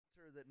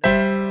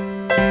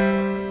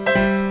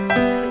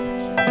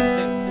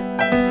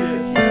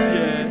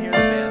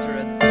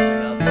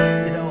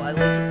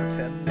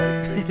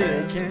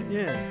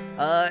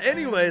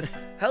Anyways,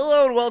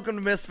 hello and welcome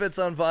to Misfits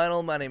on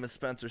Vinyl. My name is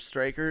Spencer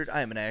Streichert.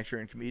 I am an actor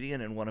and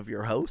comedian and one of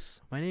your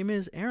hosts. My name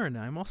is Aaron.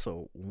 I'm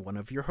also one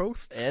of your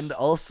hosts. And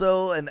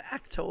also an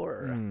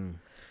actor.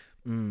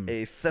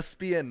 A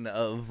thespian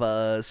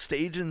of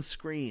stage and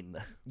screen.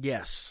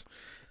 Yes,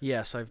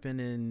 I've been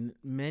in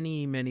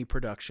many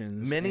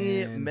productions.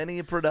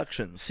 Many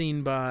productions.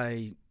 Seen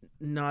by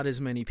not as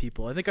many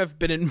people. I think I've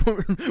been in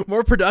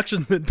more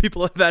productions than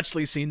people have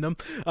actually seen them.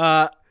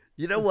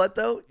 You know what,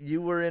 though?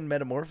 You were in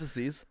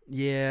Metamorphoses.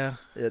 Yeah.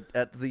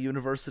 At the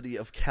University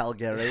of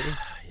Calgary.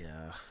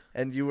 Yeah.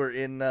 And you were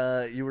in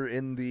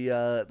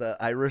the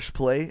Irish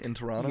play in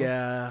Toronto.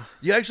 Yeah.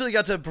 You actually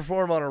got to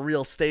perform on a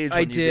real stage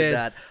when you did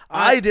that.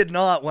 I did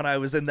not when I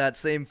was in that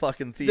same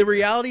fucking theater. The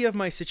reality of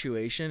my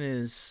situation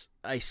is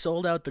I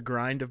sold out the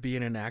grind of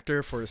being an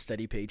actor for a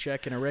steady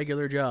paycheck and a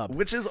regular job.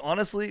 Which is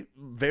honestly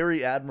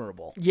very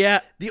admirable.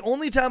 Yeah. The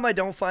only time I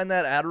don't find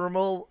that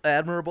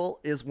admirable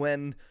is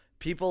when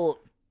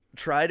people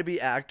try to be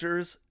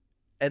actors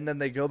and then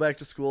they go back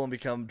to school and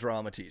become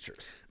drama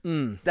teachers.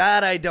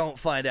 That I don't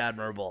find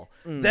admirable.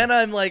 Then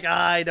I'm like,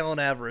 I don't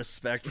have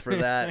respect for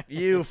that.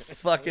 You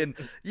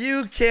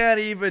can't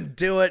even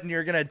do it and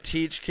you're going to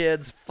teach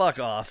kids. Fuck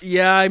off.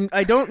 Yeah,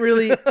 I don't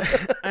really,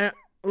 I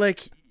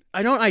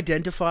don't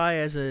identify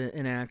as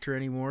an actor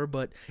anymore,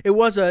 but it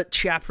was a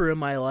chapter in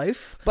my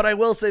life. But I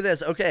will say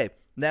this. Okay,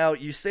 now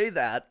you say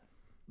that,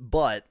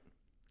 but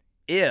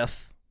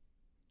if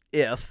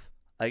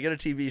I get a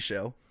TV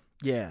show,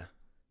 yeah,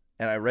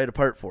 and I write a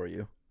part for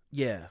you,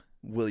 yeah,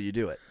 will you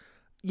do it?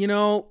 You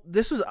know,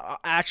 this was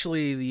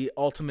actually the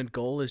ultimate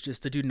goal, is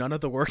just to do none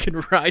of the work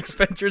and ride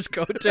Spencer's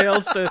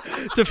coattails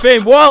to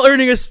fame while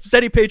earning a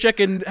steady paycheck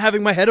and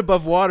having my head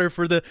above water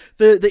for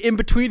the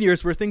in-between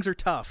years where things are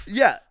tough.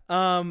 Yeah.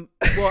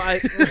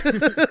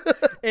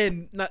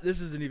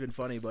 This isn't even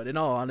funny, but in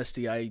all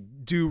honesty, I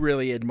do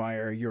really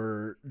admire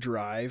your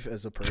drive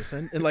as a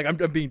person. And I'm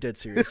being dead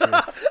serious here.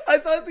 I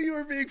thought that you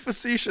were being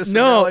facetious.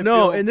 No.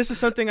 And this is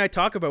something I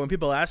talk about when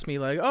people ask me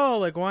why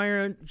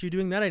aren't you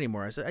doing that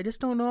anymore? I said, I just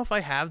don't know if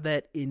I have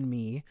that in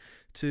me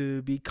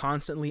to be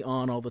constantly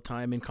on all the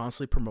time and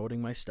constantly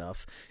promoting my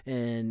stuff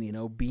and,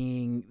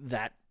 being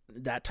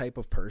that type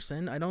of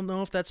person. I don't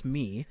know if that's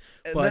me.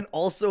 And then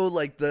also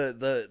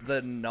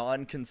the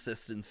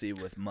non-consistency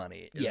with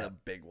money is a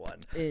big one.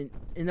 And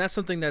that's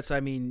something that's,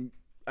 I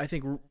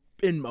think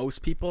in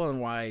most people, and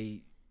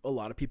why a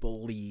lot of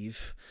people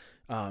leave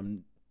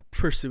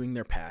pursuing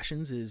their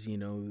passions is,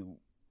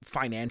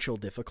 financial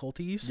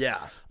difficulties. Yeah.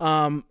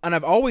 And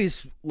I've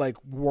always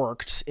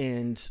worked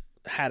and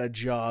had a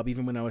job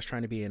even when I was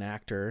trying to be an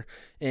actor.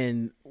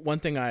 And one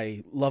thing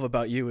I love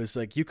about you is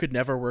you could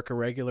never work a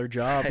regular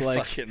job.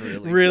 I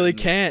really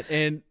can't.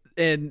 And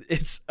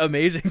it's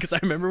amazing because I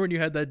remember when you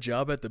had that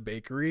job at the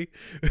bakery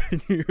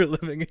when you were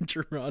living in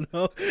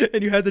Toronto,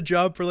 and you had the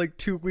job for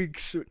 2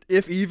 weeks,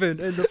 if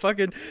even, and there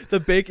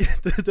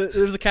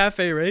was a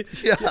cafe, right?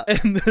 Yeah.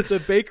 And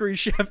the bakery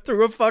chef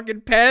threw a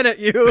fucking pan at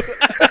you.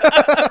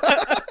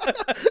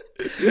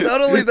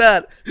 Not only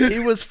that, he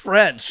was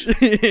French.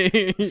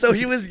 So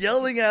he was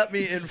yelling at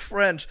me in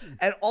French.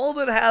 And all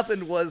that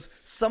happened was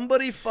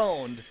somebody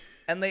phoned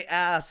and they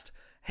asked,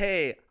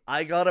 hey,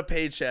 I got a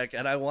paycheck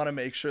and I want to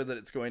make sure that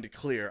it's going to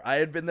clear. I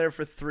had been there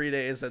for 3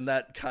 days and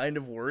that kind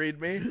of worried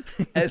me.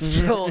 And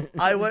so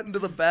I went into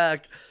the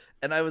back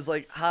and I was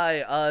like,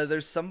 hi,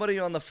 there's somebody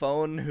on the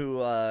phone who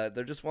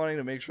they're just wanting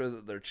to make sure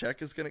that their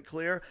check is going to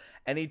clear.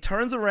 And he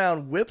turns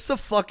around, whips a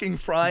fucking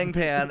frying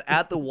pan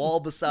at the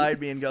wall beside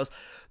me and goes,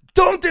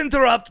 don't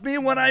interrupt me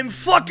when I'm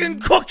fucking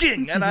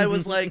cooking. And I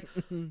was like,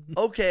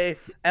 okay.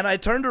 And I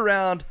turned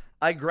around,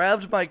 I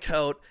grabbed my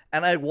coat,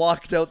 and I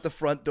walked out the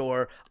front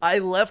door. I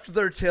left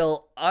their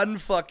till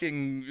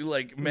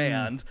unfucking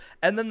manned.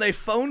 And then they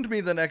phoned me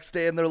the next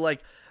day and they're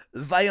like,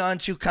 why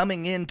aren't you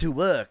coming in to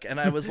work? And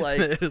I was like,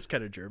 it's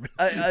kind of German.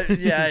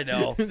 Yeah, I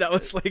know. That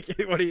was what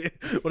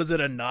is it,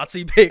 a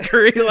Nazi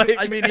bakery?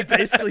 He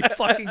basically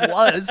fucking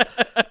was.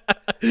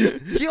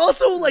 He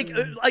also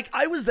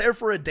I was there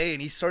for a day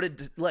and he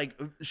started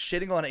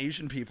shitting on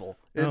Asian people.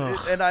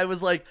 And I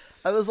was like,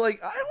 I don't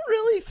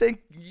really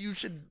think you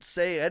should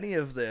say any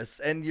of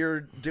this, and you're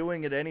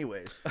doing it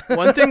anyways.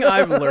 One thing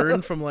I've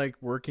learned from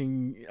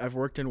working, I've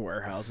worked in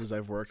warehouses,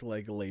 I've worked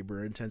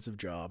labor intensive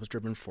jobs,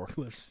 driven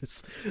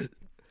forklifts.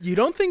 You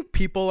don't think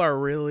people are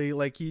really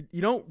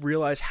you don't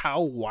realize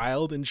how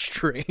wild and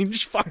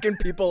strange fucking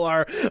people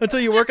are until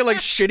you work at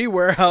shitty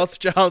warehouse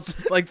jobs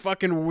with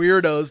fucking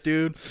weirdos,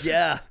 dude.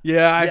 Yeah.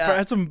 I've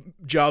had some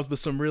jobs with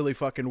some really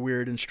fucking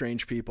weird and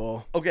strange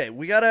people. Okay,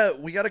 we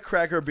gotta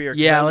crack our beer.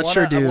 Yeah, let's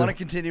sure do. I want to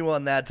continue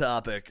on that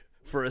topic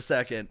for a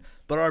second.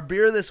 But our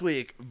beer this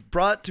week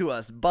brought to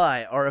us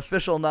by our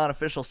official,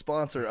 non-official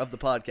sponsor of the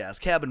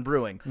podcast, Cabin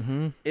Brewing.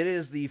 Mm-hmm. It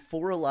is the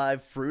 4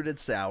 Alive Fruited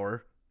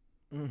Sour.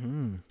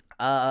 Mm-hmm.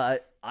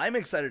 I'm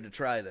excited to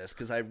try this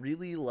because I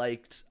really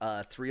liked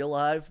 3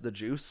 Alive, the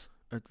juice.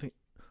 I think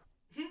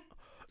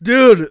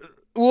Dude,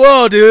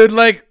 whoa, dude,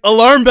 like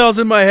alarm bells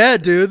in my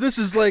head, dude. This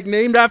is like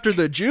named after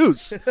the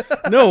juice.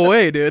 No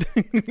way, dude.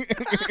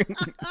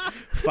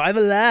 Five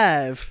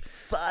Alive.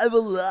 Five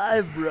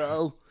Alive,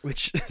 bro.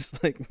 Which is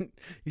like,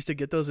 used to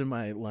get those in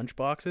my lunch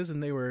boxes,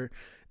 and they were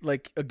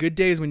like, a good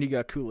day is when you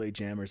got Kool-Aid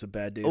Jammers, a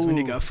bad day is when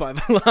you got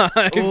Five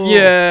Alive. Ooh.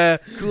 Yeah.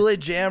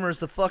 Kool-Aid Jammers,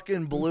 the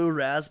fucking blue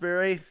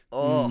raspberry.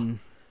 Oh.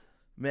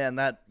 Man,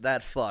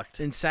 that fucked.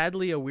 And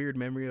sadly, a weird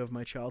memory of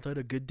my childhood,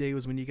 a good day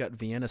was when you got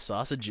Vienna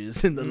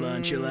sausages in the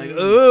lunch. You're like,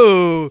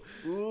 oh.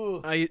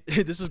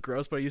 This is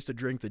gross, but I used to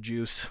drink the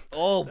juice.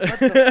 Oh, what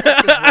the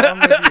fuck is wrong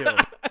with you?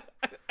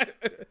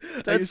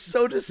 That's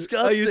so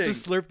disgusting. I used to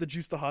slurp the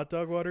juice, the hot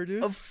dog water,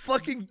 dude. Of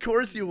fucking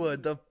course you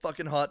would. The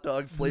fucking hot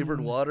dog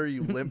flavored water,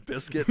 you limp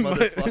biscuit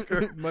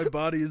motherfucker. My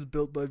body is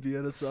built by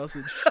Vienna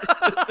sausage.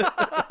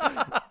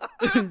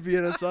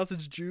 Vienna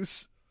sausage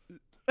juice.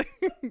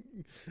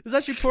 It's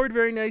actually poured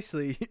very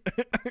nicely.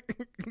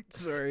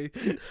 Sorry,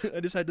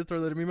 I just had to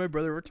throw that at me. My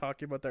brother were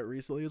talking about that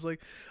recently. It's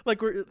like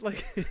we're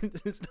like,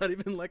 it's not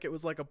even like it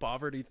was like a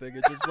poverty thing.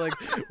 It's just like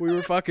we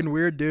were fucking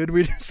weird, dude.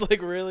 We just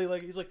like really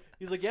like. He's like,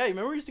 yeah. You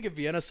remember we used to get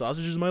Vienna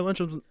sausages in my lunch?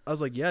 I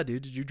was like, yeah,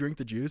 dude. Did you drink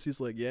the juice? He's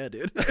like, yeah,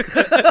 dude.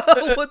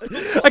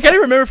 I can't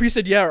even remember if he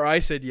said yeah or I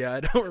said yeah.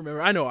 I don't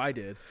remember. I know I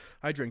did.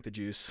 I drank the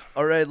juice.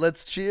 All right,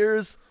 let's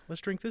cheers. Let's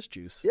drink this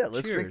juice. Yeah,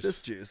 let's drink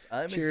this juice.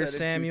 I'm cheers, excited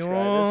Samuel.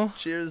 to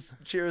try this.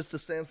 Cheers to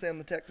Sam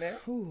the Tech Man.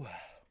 Ooh.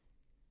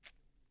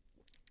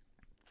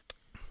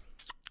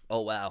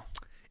 Oh, wow.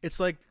 It's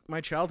like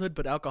my childhood,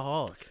 but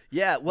alcoholic.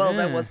 Yeah, well,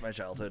 that was my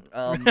childhood.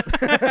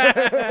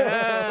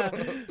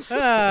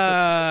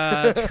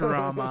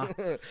 Trauma.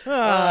 It's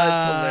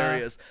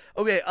hilarious.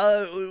 Okay,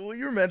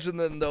 you were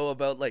mentioning though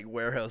about like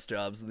warehouse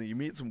jobs, and then you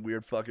meet some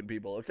weird fucking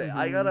people. Okay,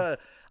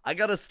 Mm-hmm. I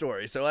got a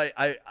story. So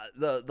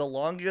the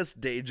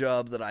longest day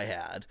job that I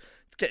had.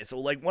 Okay, so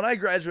like when I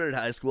graduated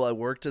high school, I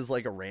worked as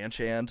like a ranch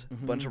hand, a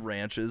bunch of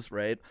ranches,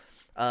 right?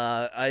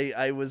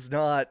 I was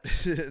not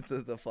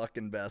the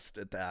fucking best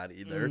at that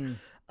either.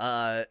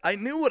 I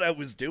knew what I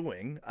was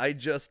doing. I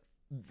just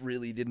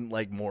really didn't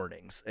like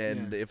mornings.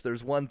 And if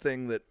there's one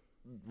thing that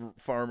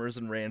farmers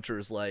and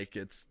ranchers like,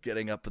 it's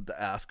getting up at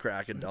the ass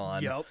crack of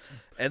dawn. Yep.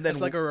 And then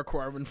it's like a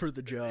requirement for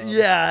the job.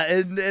 Yeah,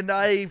 and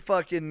I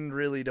fucking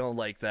really don't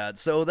like that.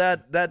 So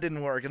that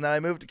didn't work. And then I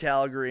moved to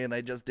Calgary, and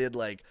I just did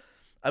like,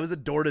 I was a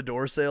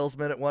door-to-door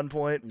salesman at one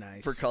point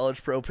for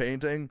College Pro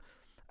Painting.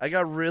 I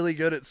got really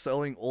good at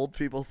selling old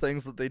people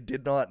things that they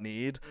did not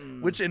need,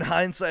 which in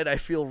hindsight I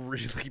feel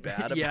really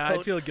bad about. Yeah, I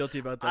feel guilty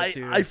about that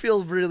too. I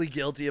feel really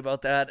guilty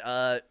about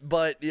that.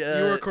 But you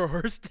were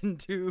coerced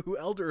into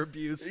elder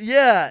abuse.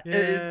 Yeah.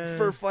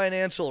 For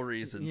financial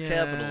reasons,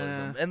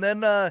 capitalism. And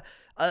then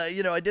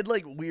I did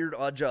like weird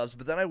odd jobs,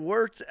 but then I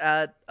worked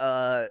at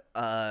a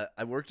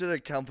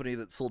company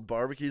that sold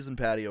barbecues and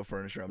patio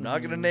furniture. I'm not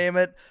going to name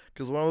it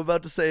because what I'm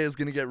about to say is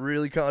going to get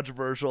really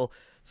controversial.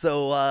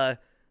 So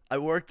I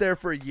worked there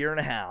for a year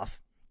and a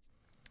half,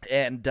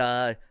 and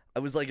I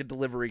was like a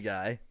delivery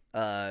guy,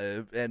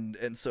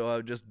 and so I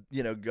would just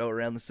go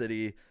around the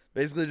city,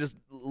 basically just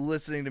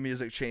listening to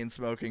music, chain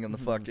smoking in the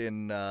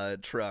fucking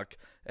truck,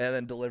 and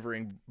then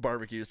delivering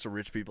barbecues to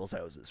rich people's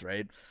houses,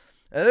 right?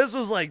 And this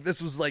was like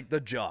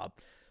the job.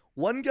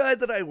 One guy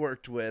that I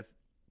worked with,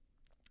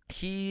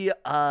 he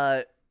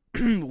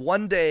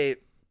one day,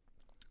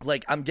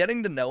 like, I'm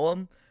getting to know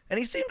him, and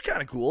he seemed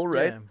kind of cool,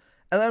 right? Yeah.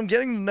 And I'm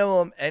getting to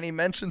know him, and he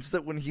mentions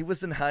that when he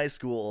was in high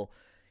school,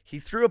 he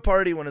threw a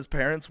party when his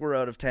parents were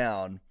out of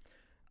town.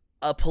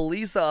 A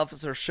police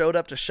officer showed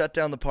up to shut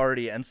down the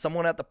party, and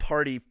someone at the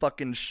party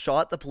fucking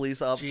shot the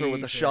police officer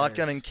with a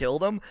shotgun and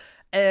killed him.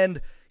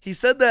 And he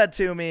said that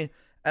to me,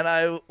 and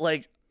I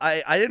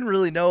didn't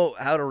really know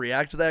how to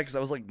react to that because I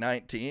was like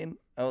 19.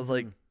 I was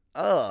like,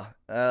 yeah,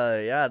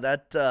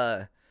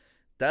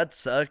 that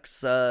sucks.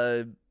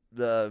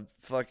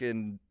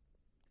 Fucking,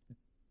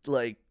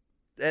 like,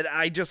 and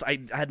I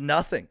had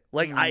nothing.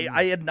 Like,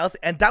 I had nothing.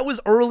 And that was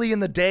early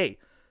in the day.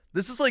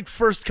 This is like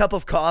first cup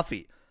of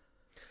coffee.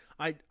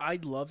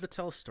 I'd love to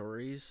tell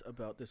stories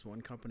about this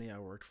one company I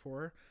worked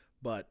for,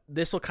 but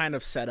this will kind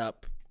of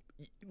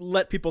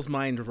let people's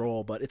mind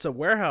roll. But it's a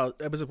warehouse.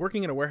 I was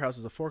working in a warehouse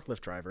as a forklift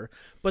driver,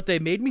 but they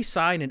made me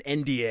sign an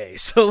NDA.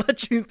 So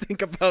let you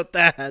think about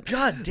that.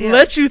 God damn.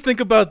 Let you think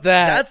about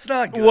that. That's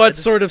not good. What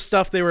sort of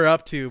stuff they were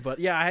up to. But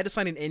yeah, I had to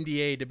sign an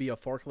NDA to be a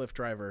forklift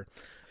driver.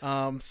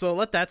 So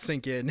let that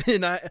sink in.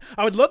 And I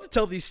would love to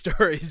tell these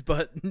stories,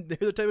 but they're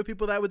the type of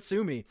people that would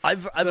sue me.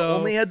 I've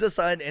only had to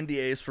sign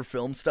NDAs for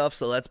film stuff,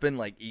 so that's been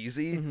like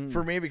easy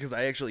for me because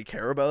I actually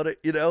care about it,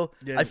 Yeah.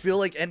 I feel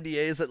like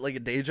NDAs at like a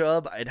day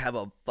job, I'd have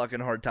a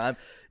fucking hard time.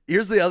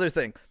 Here's the other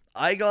thing.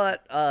 I got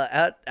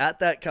at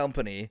that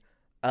company,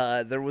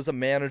 there was a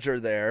manager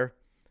there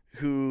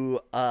who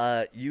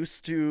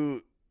used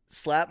to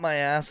slap my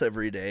ass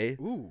every day.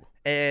 Ooh.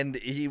 And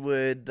he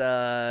would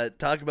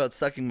talk about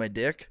sucking my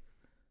dick.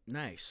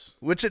 Nice.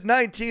 Which at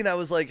 19, I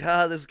was like,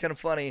 this is kind of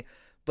funny.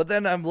 But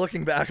then I'm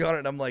looking back on it,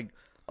 and I'm like,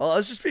 Oh, I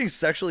was just being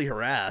sexually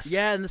harassed.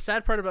 Yeah, and the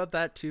sad part about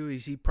that too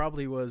is he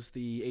probably was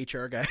the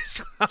HR guy.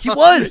 He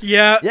was.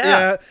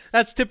 Yeah.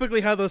 That's typically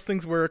how those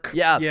things work.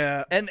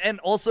 Yeah. And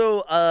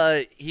also,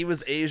 he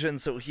was Asian,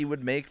 so he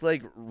would make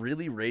like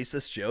really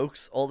racist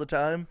jokes all the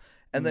time.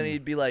 And then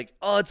he'd be like,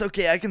 "Oh, it's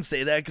okay, I can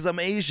say that because I'm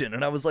Asian."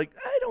 And I was like,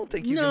 "I don't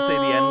think you can say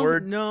the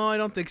N-word." No, I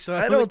don't think so.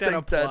 I don't that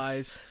think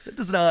applies. that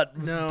does not.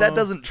 No. That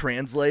doesn't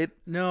translate.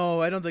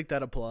 No, I don't think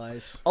that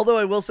applies. Although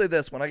I will say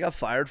this: when I got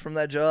fired from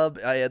that job,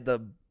 I had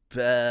the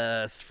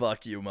best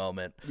fuck you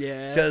moment.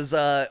 Yeah. Because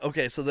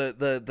okay, so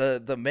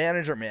the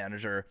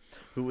manager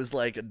who was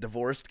like a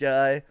divorced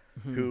guy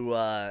who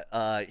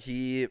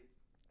he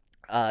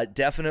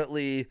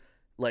definitely.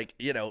 Like,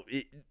 you know,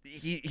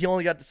 he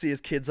only got to see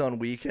his kids on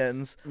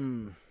weekends.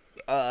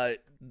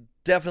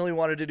 Definitely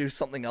wanted to do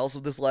something else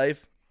with his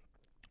life.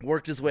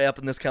 Worked his way up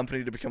in this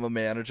company to become a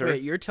manager.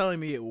 Wait, you're telling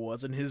me it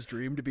wasn't his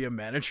dream to be a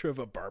manager of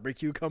a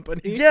barbecue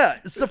company? Yeah,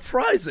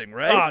 surprising,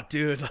 right? Oh,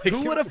 dude. Like,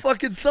 who would have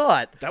fucking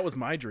thought? That was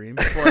my dream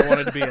before I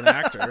wanted to be an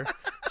actor.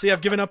 See,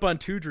 I've given up on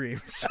 2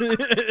 dreams.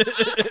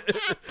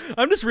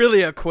 I'm just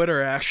really a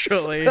quitter,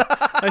 actually.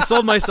 I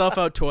sold myself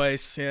out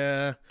twice,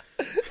 yeah.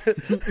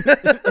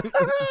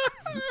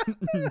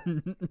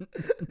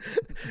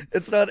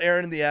 It's not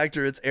Aaron the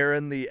actor, it's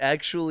Aaron the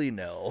actually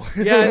no.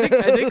 Yeah,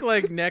 I think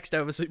like next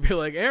episode be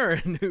like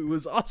Aaron, who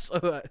was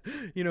also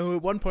who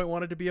at one point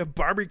wanted to be a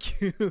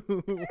barbecue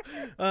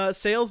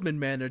salesman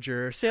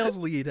manager, sales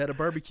lead at a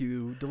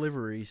barbecue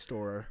delivery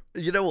store.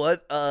 You know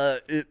what?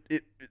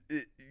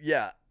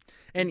 Yeah.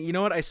 And you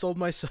know what? I sold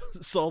my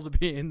soul to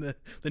be in the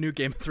new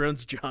Game of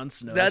Thrones Jon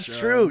Snow That's show.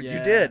 true. Yeah.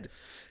 You did.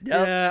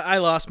 Yep. Yeah, I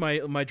lost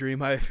my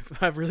dream.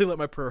 I've really let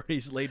my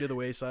priorities lay to the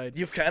wayside.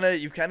 You've kind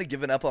of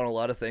given up on a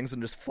lot of things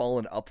and just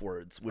fallen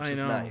upwards, which is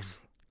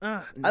nice.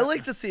 I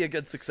like to see a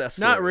good success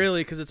story. Not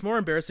really, because it's more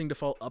embarrassing to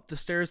fall up the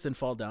stairs than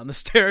fall down the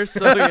stairs.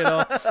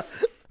 So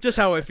just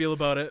how I feel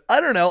about it.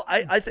 I don't know.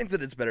 I think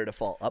that it's better to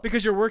fall up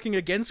because you're working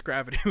against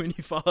gravity when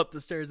you fall up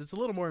the stairs. It's a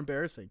little more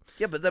embarrassing.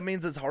 Yeah, but that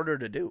means it's harder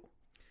to do.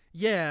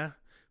 Yeah,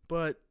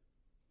 but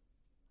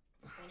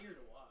it's funnier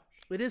to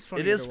watch. It is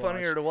funnier. It is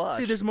funnier to watch.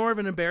 See, there's more of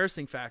an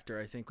embarrassing factor,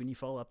 I think, when you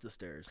fall up the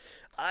stairs.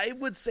 I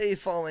would say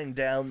falling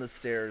down the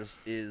stairs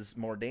is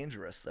more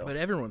dangerous, though. But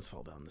everyone's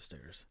fall down the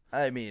stairs.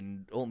 I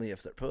mean, only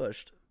if they're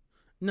pushed.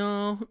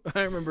 No,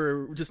 I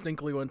remember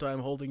distinctly one time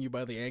holding you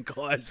by the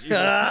ankle as you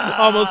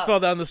almost fell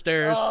down the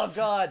stairs. Oh,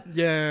 God.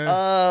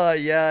 Yeah.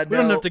 Yeah. We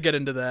don't have to get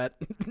into that.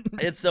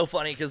 It's so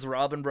funny because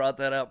Robin brought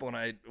that up when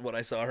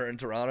I saw her in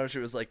Toronto. She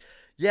was like,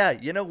 "Yeah,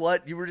 you know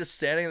what? You were just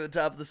standing at the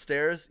top of the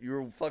stairs. You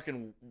were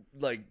fucking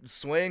like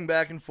swaying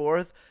back and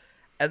forth."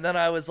 And then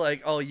I was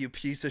like, "Oh, you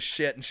piece of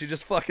shit!" And she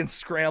just fucking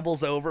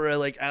scrambles over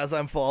like as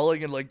I'm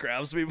falling and like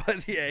grabs me by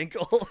the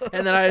ankle.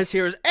 And then I just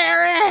hear,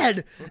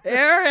 "Aaron,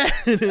 Aaron!"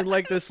 And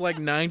like this like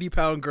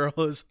 90-pound girl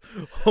is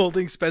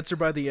holding Spencer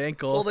by the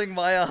ankle, holding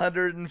my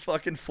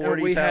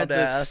 140 we had pound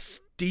ass. The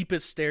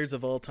steepest stairs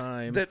of all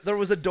time. There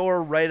was a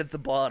door right at the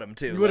bottom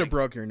too. You would have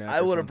broke your neck.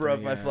 I would have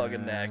broke my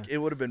fucking neck. It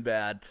would have been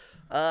bad.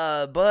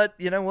 But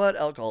you know what?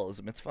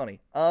 Alcoholism. It's funny.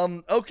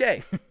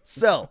 Okay,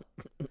 so.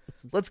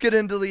 Let's get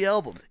into the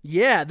album.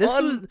 Yeah,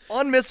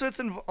 on Misfits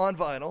and on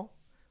vinyl.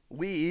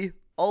 We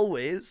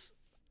always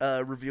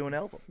review an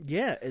album.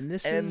 Yeah, and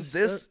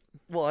this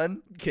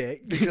one,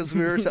 okay, because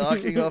we were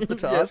talking off the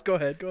top. Yes, go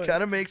ahead.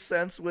 Kind of makes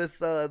sense with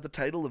the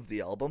title of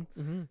the album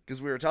because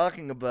we were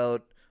talking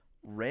about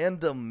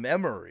random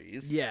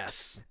memories.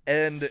 Yes,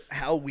 and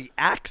how we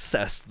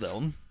access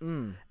them.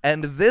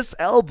 And this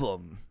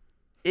album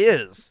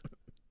is.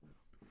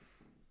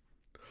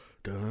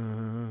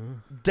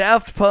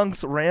 Daft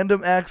Punk's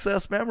Random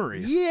Access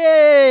Memories.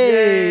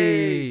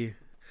 Yay!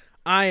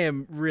 I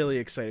am really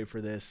excited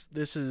for this.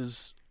 This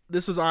was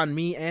on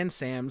me and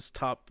Sam's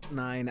top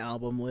 9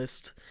 album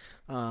list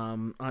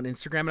on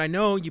Instagram. And I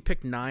know you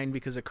picked 9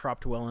 because it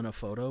cropped well in a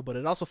photo, but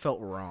it also felt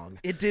wrong.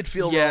 It did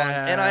feel wrong.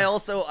 And I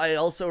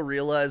also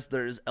realized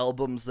there's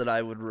albums that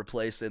I would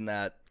replace in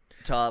that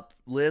top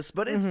list,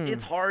 but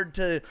it's hard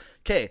to.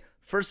 Okay,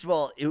 first of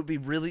all, it would be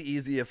really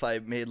easy if I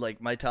made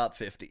like my top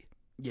 50.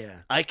 Yeah.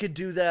 I could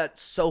do that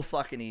so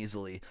fucking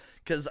easily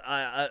because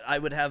I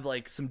would have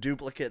like some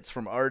duplicates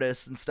from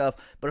artists and stuff.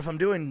 But if I'm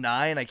doing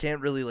 9, I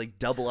can't really like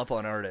double up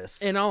on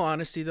artists. In all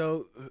honesty,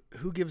 though,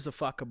 who gives a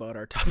fuck about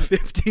our top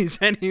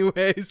 50s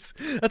anyways?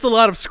 That's a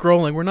lot of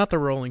scrolling. We're not the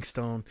Rolling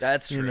Stone.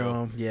 That's true. You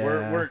know,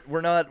 yeah.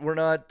 We're not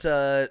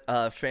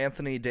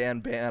Fanthony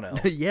Dan Bano.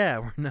 Yeah,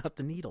 we're not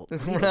the Needle.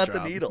 We're not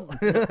the Needle.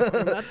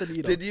 We're not the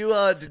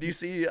Needle. Did you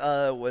see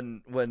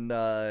when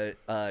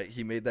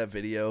he made that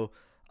video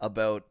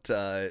about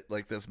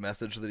like this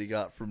message that he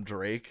got from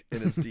Drake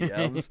in his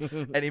DMs,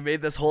 and he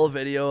made this whole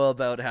video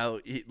about how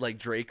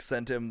Drake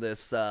sent him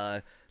this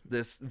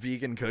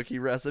vegan cookie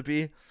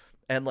recipe,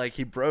 and like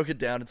he broke it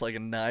down. It's like a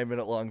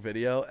 9-minute long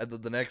video, and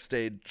then the next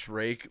day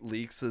Drake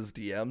leaks his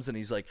DMs, and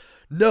he's like,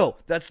 "No,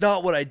 that's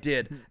not what I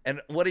did."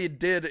 And what he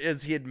did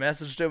is he had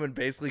messaged him and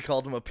basically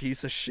called him a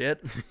piece of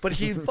shit, but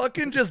he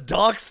fucking just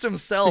doxed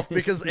himself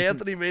because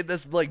Anthony made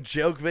this like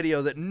joke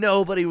video that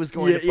nobody was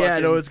going to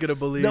fucking, no one's gonna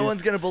believe. No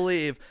one's gonna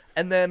believe.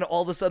 And then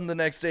all of a sudden the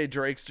next day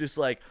Drake's just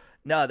like,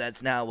 "No,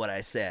 that's not what I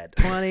said."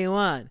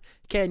 21.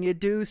 Can you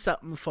do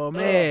something for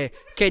me?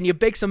 Can you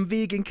bake some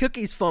vegan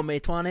cookies for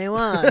me,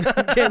 21?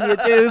 Can you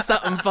do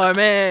something for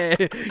me?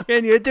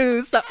 Can you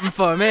do something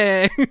for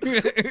me?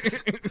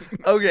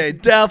 Okay,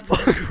 Daft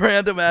Punk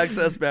Random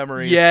Access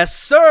Memories. Yes,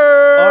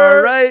 sir.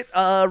 All right.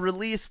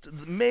 Released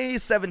May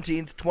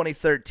 17th,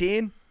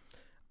 2013.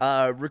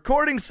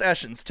 Recording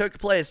sessions took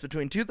place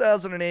between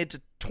 2008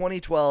 to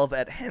 2012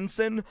 at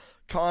Henson,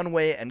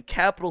 Conway, and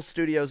Capitol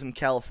Studios in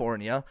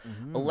California,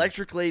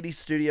 Electric Lady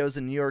Studios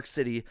in New York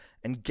City,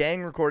 and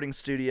Gang Recording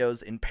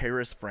Studios in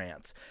Paris,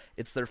 France.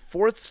 It's their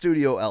 4th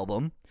studio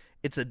album.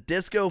 It's a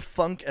disco,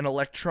 funk, and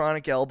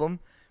electronic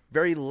album.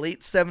 Very late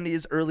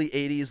 70s, early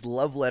 80s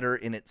love letter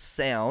in its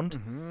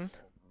sound.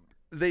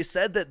 They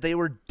said that they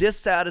were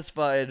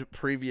dissatisfied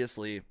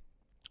previously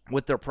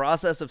with their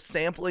process of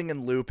sampling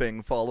and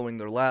looping following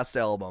their last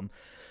album.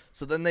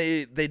 So then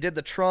they did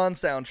the Tron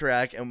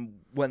soundtrack,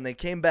 and when they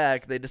came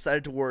back, they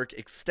decided to work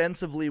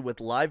extensively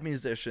with live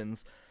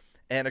musicians.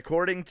 And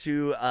according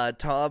to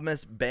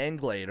Thomas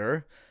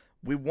Banglader,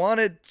 we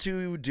wanted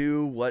to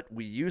do what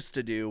we used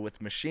to do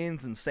with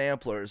machines and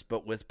samplers,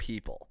 but with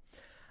people.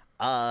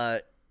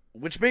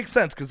 Which makes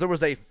sense, because there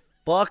was a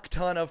fuck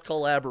ton of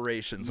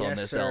collaborations on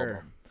this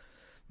album.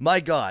 My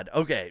God.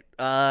 Okay.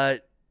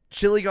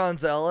 Chili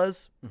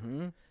Gonzalez.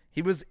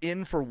 He was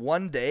in for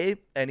one day,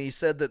 and he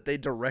said that they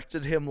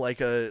directed him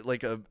like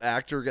a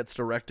actor gets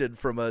directed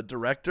from a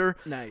director.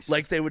 Nice.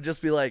 Like they would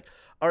just be like,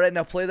 "All right,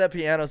 now play that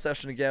piano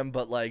session again,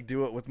 but like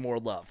do it with more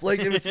love." Like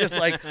it was just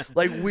like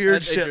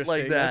weird shit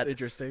like that. That's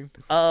interesting.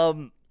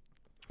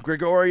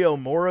 Gregorio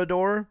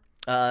Morador,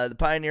 the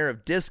pioneer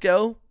of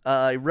disco.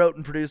 He wrote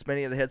and produced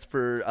many of the hits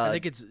for. I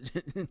think it's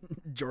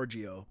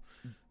Giorgio.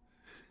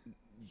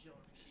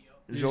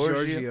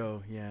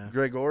 Giorgio, yeah.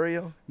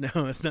 Gregorio?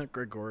 No, it's not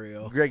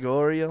Gregorio.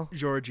 Gregorio?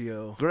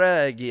 Giorgio.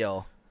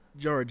 Giorgio.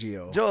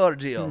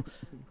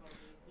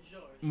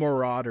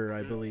 Marauder,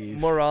 I believe.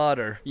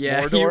 Marauder.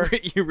 Yeah,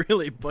 you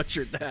really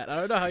butchered that.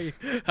 I don't know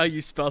how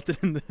you spelt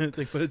it in the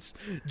thing, but it's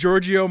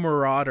Giorgio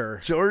Marauder.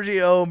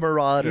 Giorgio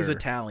Marauder. He's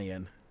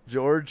Italian.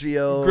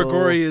 Giorgio.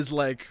 Grigori is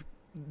like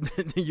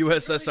the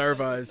USSR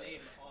vibes.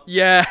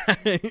 Yeah.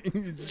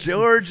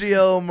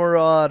 Giorgio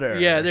Marauder.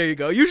 Yeah, there you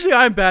go. Usually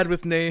I'm bad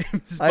with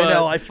names. But I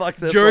know, I fucked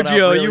this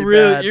Giorgio, one up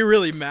really bad. you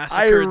really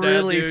massacred that, I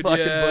really dude.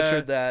 fucking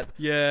butchered that.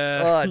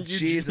 Yeah. Oh,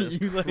 Jesus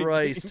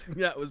Christ.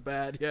 That was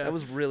bad, yeah. That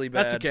was really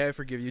bad. That's okay, I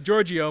forgive you.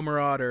 Giorgio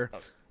Marauder.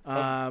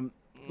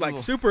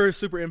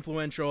 Super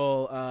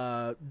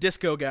influential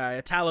disco guy.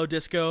 Italo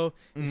disco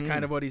is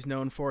kind of what he's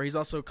known for. He's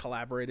also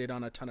collaborated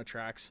on a ton of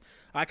tracks.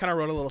 I kind of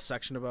wrote a little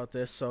section about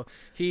this. So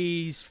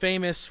he's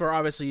famous for,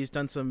 obviously, he's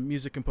done some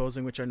music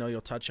composing, which I know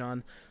you'll touch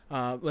on.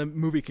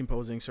 Movie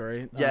composing,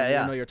 sorry.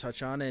 I know you'll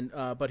touch on. And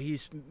but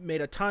he's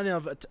made a ton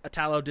of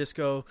Italo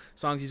disco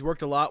songs. He's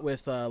worked a lot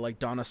with like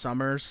Donna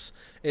Summers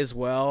as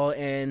well.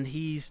 And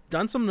he's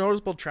done some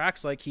noticeable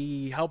tracks. Like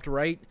he helped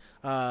write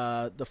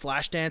the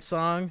Flashdance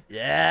song.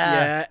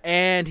 Yeah.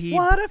 And he...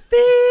 What a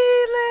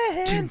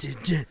feeling. Dun, dun,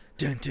 dun,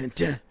 dun, dun,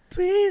 dun.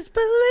 Please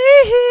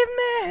believe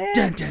me.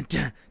 Dun, dun,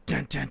 dun,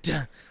 dun, dun,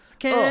 dun.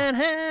 Can't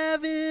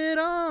have it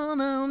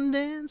all, I'm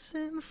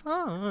dancing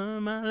for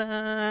my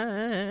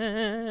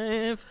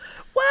life.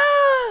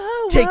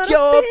 Whoa, take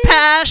your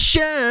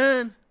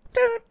passion.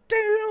 Do,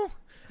 do.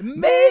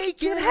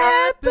 Make it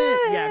happen.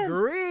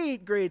 Yeah,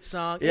 great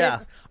song. Yeah.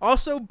 And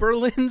also,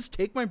 Berlin's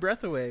 "Take My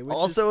Breath Away," which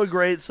also a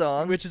great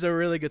song, which is a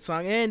really good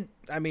song. And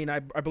I mean, I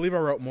believe I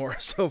wrote more,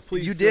 so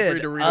please you feel did.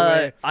 free to read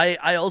away.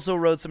 I also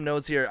wrote some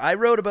notes here. I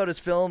wrote about his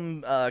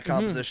film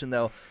composition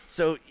though.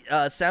 So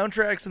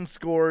soundtracks and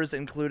scores,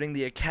 including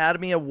the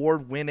Academy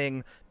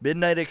Award-winning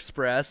Midnight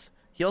Express.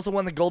 He also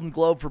won the Golden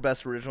Globe for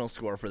Best Original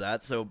Score for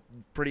that, so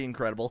pretty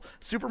incredible.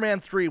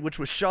 Superman 3, which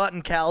was shot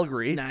in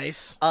Calgary.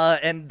 Nice.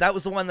 And that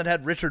was the one that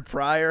had Richard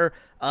Pryor.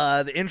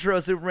 The intro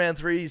of Superman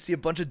 3, you see a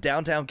bunch of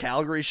downtown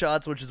Calgary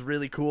shots, which is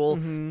really cool,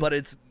 but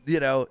it's,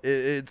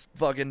 it's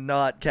fucking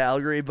not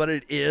Calgary, but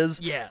it is.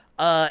 Yeah.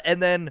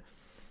 And then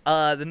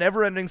The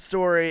Neverending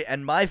Story,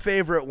 and my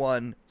favorite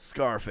one,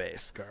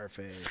 Scarface.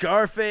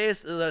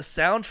 Scarface, the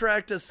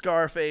soundtrack to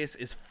Scarface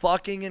is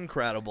fucking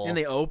incredible. And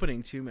the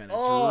opening too, man.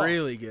 It's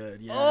really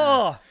good. Yeah.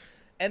 Oh,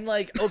 and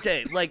like,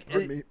 okay, like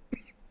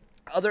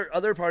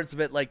other parts of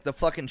it, like the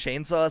fucking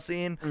chainsaw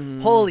scene.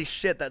 Holy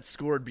shit, that's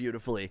scored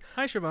beautifully.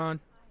 Hi, Siobhan.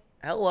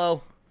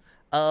 Hello.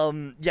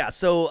 Yeah,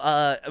 so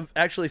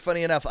actually,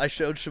 funny enough, I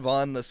showed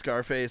Siobhan the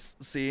Scarface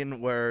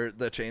scene where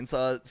the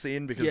chainsaw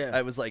scene because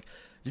I was like,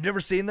 "You've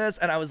never seen this?"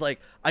 And I was like,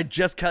 I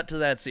just cut to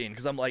that scene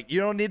because I'm like, you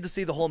don't need to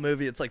see the whole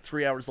movie. It's like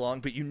 3 hours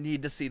long, but you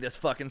need to see this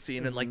fucking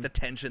scene and like the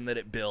tension that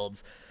it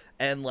builds.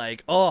 and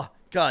like, oh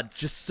god,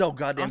 just so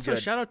goddamn Also,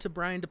 good. shout out to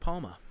Brian De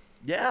Palma.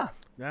 Yeah,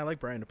 I like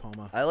Brian De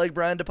Palma. I like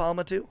Brian De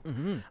Palma too.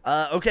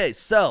 Mm-hmm. Okay,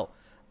 so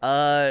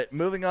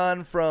moving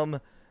on from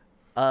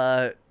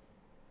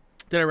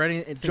Did I write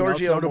anything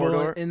Giorgio else notable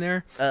Moroder. in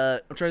there?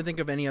 I'm trying to think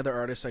of any other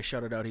artists I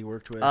shouted out he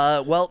worked with.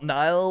 well,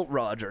 Nile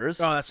Rodgers.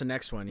 Oh, that's the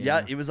next one.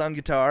 Yeah, he was on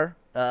guitar.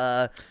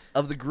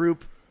 Of the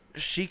group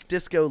Chic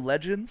Disco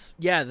Legends.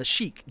 Yeah, the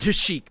Chic. Just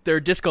Chic.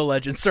 They're disco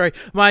legends. Sorry,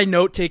 my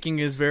note taking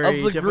is very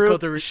Of the difficult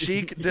group to read.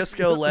 Chic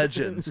Disco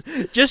Legends.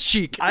 Just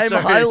Chic. I'm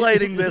Sorry.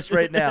 highlighting this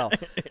right now.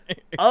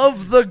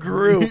 Of the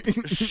group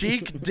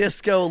Chic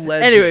Disco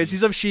Legends. Anyways,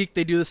 he's of Chic.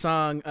 They do the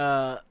song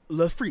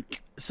Le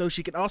Freak. So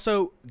she can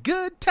also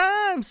Good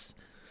Times,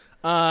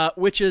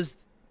 which is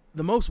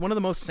one of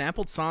the most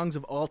sampled songs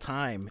of all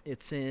time.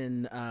 It's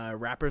in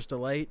Rapper's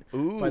Delight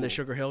by the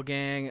Sugar Hill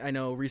Gang. I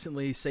know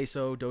recently Say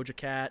So, Doja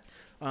Cat.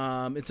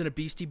 It's in a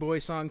Beastie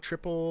Boys song,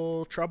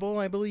 Triple Trouble,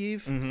 I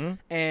believe. Mm-hmm.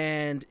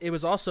 And it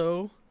was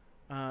also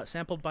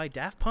sampled by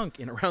Daft Punk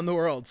in Around the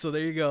World. So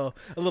there you go.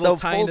 A little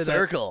tie full into that.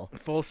 circle.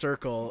 Full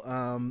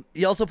circle.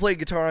 He also played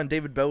guitar on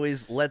David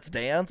Bowie's Let's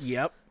Dance.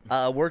 Yep.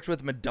 Worked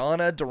with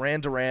Madonna,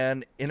 Duran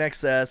Duran,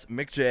 INXS,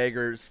 Mick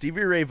Jagger,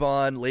 Stevie Ray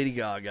Vaughan, Lady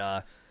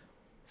Gaga.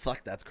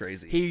 Fuck, that's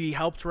crazy. He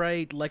helped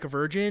write Like a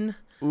Virgin.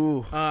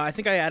 Ooh. I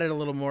think I added a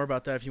little more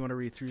about that if you want to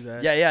read through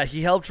that. Yeah.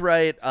 He helped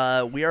write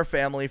We Are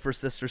Family for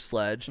Sister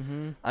Sledge.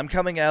 Mm-hmm. I'm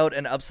Coming Out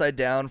and Upside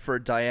Down for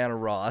Diana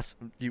Ross.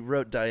 You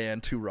wrote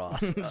Diane to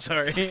Ross.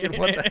 Sorry.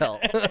 What the hell?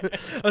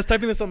 I was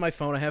typing this on my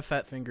phone. I have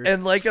fat fingers.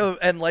 and like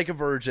a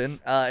Virgin.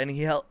 And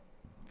he helped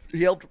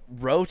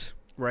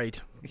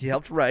Right.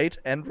 write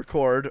and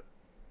record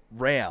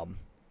Ram.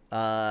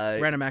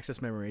 Random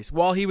Access Memories.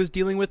 While he was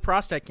dealing with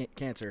prostate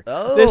cancer.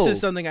 Oh. This is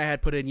something I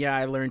had put in. Yeah,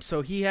 I learned.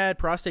 So he had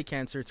prostate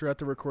cancer throughout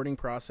the recording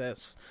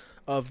process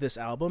of this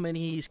album, and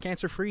he's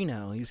cancer-free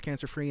now. He was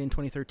cancer-free in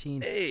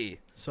 2013.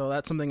 Hey. So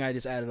that's something I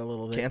just added a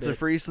little bit.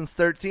 Cancer-free since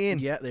 13.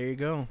 Yeah, there you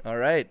go. All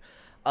right.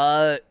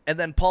 And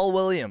then Paul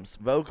Williams,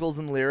 vocals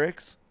and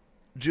lyrics.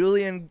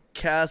 Julian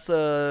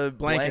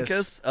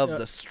Casablancas of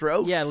The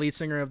Strokes. Yeah, lead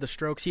singer of The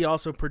Strokes. He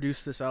also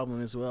produced this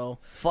album as well.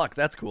 Fuck,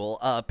 that's cool.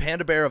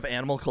 Panda Bear of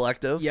Animal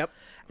Collective. Yep.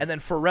 And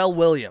then Pharrell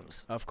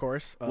Williams. Of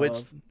course.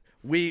 Which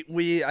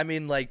I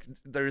mean, like,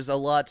 there's a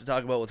lot to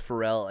talk about with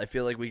Pharrell. I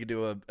feel like we could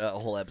do a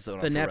whole episode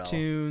on the Pharrell.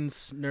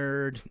 Neptunes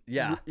nerd.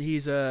 Yeah.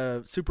 He's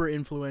a super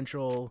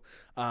influential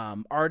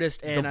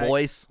artist. And The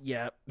Voice.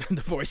 Yeah,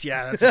 The Voice.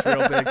 Yeah, that's just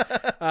real big.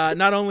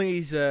 Not only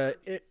he's a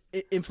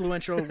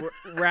influential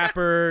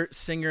rapper,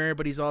 singer,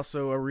 but he's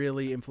also a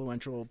really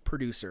influential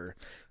producer.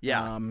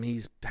 Yeah.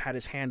 He's had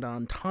his hand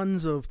on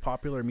tons of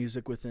popular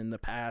music within the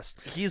past.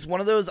 He's one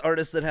of those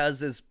artists that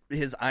has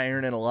his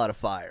iron in a lot of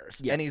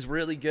fires. Yeah. And he's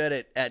really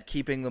good at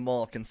keeping them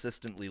all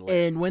consistently lit.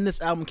 And when this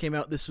album came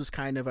out, this was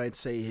kind of, I'd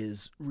say,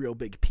 his real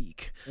big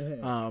peak.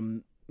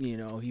 Mm-hmm.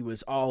 He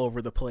was all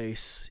over the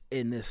place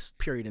in this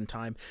period in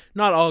time.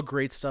 Not all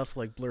great stuff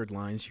like Blurred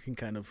Lines you can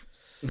kind of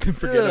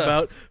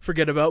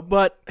forget about.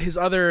 But his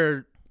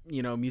other,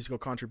 musical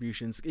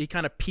contributions, he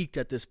kind of peaked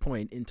at this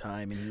point in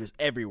time, and he was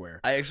everywhere.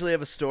 I actually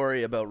have a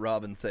story about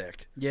Robin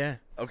Thicke. Yeah.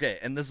 Okay,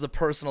 and this is a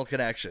personal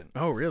connection.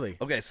 Oh, really?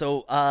 Okay,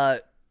 so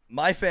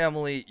my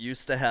family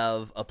used to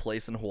have a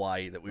place in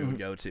Hawaii that we would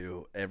go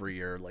to every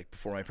year, like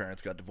before my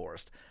parents got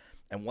divorced.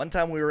 And one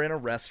time we were in a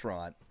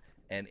restaurant,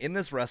 and in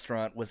this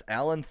restaurant was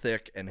Alan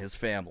Thicke and his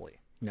family.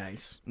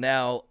 Nice.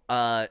 Now,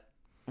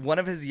 one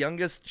of his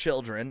youngest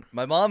children,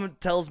 my mom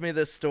tells me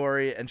this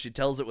story, and she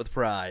tells it with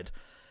pride.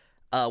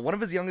 One of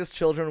his youngest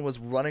children was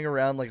running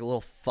around like a little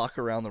fuck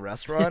around the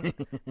restaurant,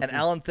 and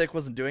Alan Thicke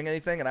wasn't doing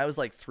anything, and I was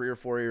like 3 or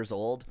 4 years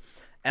old.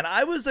 And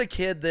I was a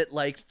kid that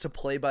liked to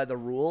play by the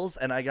rules,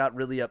 and I got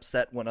really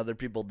upset when other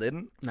people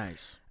didn't.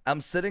 Nice.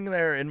 I'm sitting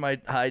there in my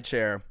high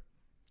chair,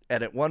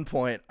 and at one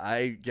point,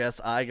 I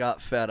guess I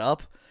got fed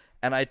up,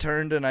 and I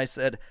turned and I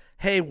said,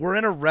 "Hey, we're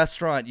in a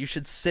restaurant. You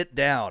should sit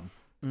down."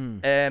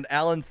 And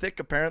Alan Thicke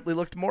apparently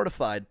looked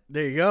mortified.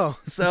 There you go.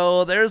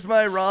 So there's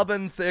my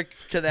Robin Thicke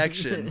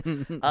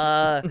connection.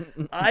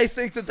 I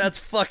think that's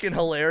fucking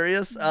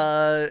hilarious.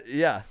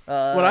 Yeah.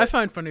 What I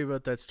find funny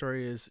about that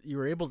story is you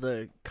were able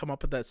to come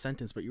up with that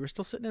sentence, but you were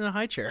still sitting in a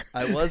high chair.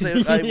 I was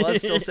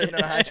still sitting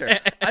in a high chair.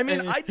 I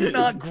mean, I did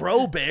not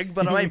grow big,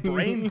 but my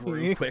brain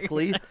grew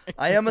quickly.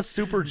 I am a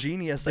super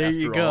genius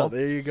after all.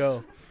 There you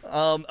go.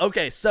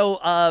 Okay, so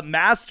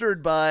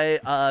mastered by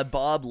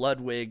Bob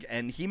Ludwig,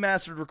 and he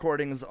mastered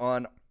recordings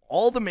on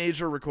all the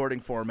major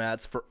recording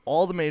formats for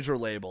all the major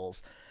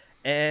labels.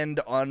 And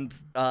on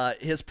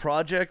his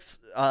projects,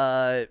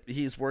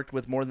 he's worked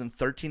with more than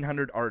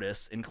 1,300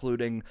 artists,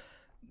 including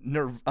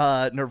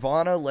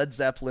Nirvana, Led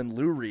Zeppelin,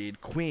 Lou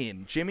Reed,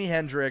 Queen, Jimi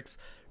Hendrix,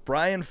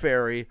 Brian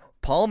Ferry,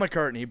 Paul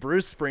McCartney,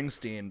 Bruce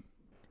Springsteen,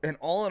 and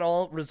all in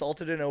all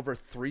resulted in over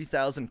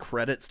 3,000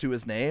 credits to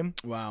his name.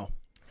 Wow.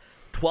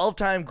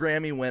 12-time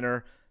Grammy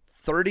winner,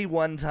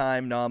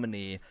 31-time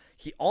nominee.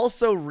 He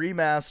also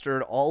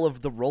remastered all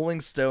of the Rolling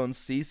Stones,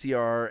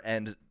 CCR,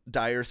 and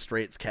Dire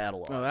Straits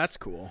catalogs. Oh, that's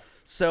cool.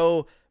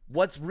 So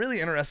What's really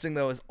interesting,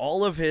 though, is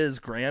all of his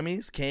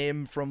Grammys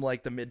came from,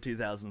 like, the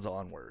mid-2000s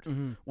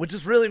onward, which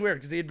is really weird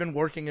because he had been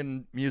working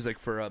in music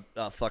for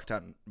a fuck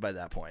ton by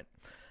that point.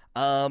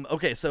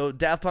 Okay, so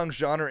Daft Punk's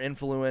genre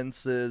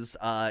influences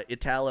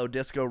Italo,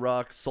 disco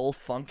rock, soul,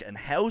 funk, and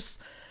house,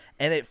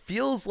 and it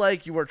feels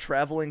like you are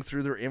traveling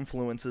through their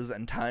influences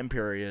and time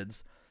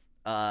periods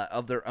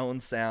of their own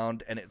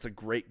sound, and it's a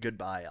great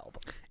goodbye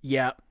album.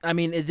 Yeah, I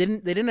mean, they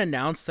didn't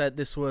announce that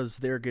this was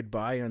their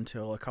goodbye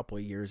until a couple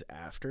of years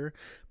after,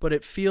 but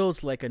it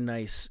feels like a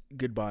nice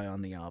goodbye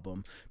on the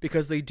album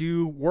because they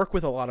do work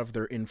with a lot of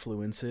their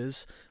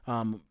influences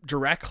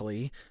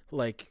directly,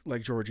 like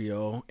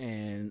Giorgio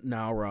and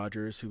Nile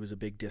Rodgers, who was a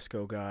big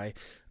disco guy.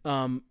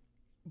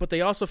 But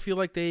they also feel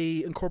like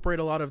they incorporate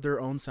a lot of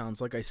their own sounds.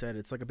 Like I said,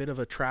 it's like a bit of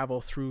a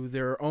travel through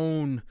their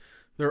own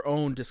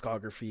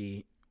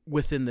discography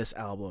within this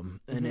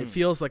album, and it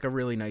feels like a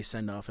really nice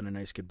send-off and a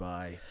nice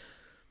goodbye.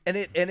 And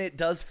it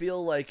does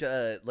feel like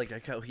a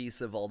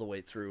cohesive all the way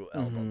through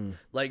album.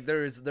 Like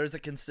there's a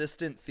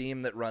consistent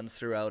theme that runs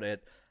throughout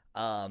it.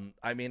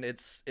 I mean,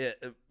 it's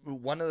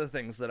one of the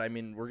things that, I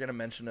mean, we're gonna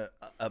mention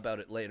about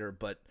it later,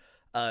 but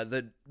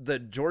the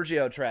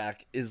Giorgio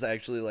track is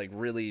actually like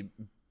really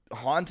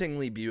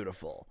hauntingly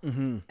beautiful,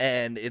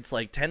 and it's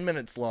like 10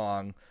 minutes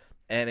long,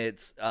 and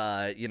it's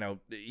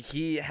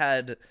he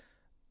had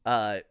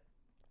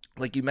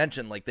like you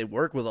mentioned, like they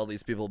work with all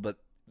these people, but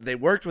they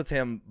worked with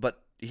him,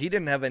 but he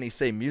didn't have any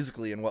say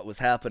musically in what was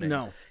happening.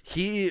 No.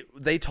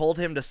 They told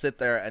him to sit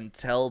there and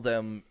tell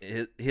them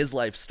his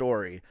life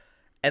story,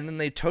 and then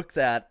they took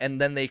that and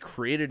then they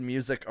created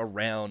music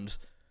around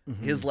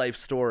his life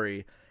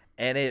story,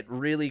 and it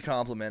really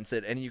complements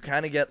it, and you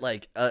kind of get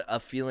like a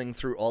feeling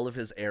through all of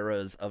his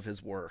eras of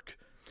his work.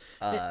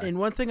 And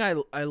one thing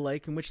I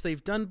like, in which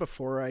they've done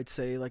before, I'd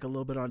say like a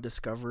little bit on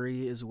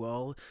Discovery as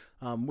well,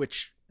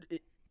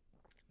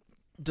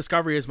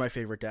 Discovery is my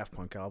favorite Daft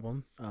Punk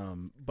album,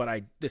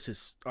 but this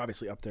is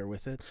obviously up there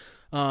with it.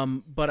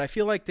 But I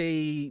feel like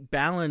they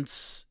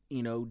balance,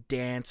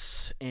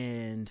 dance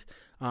and,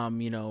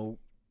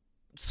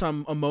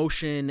 some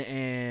emotion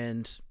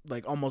and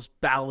like almost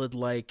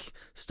ballad-like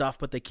stuff,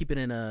 but they keep it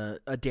in a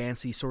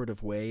dancey sort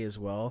of way as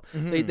well.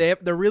 They're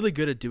really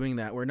good at doing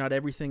that, where not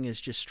everything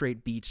is just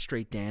straight beats,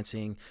 straight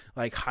dancing,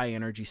 like high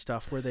energy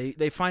stuff, where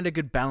they find a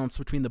good balance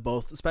between the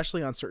both,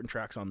 especially on certain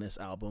tracks on this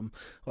album,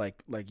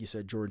 like you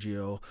said,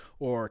 Giorgio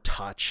or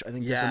Touch. I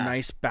think there's a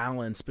nice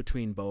balance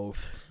between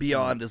both.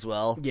 Beyond as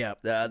well. Yeah.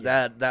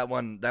 That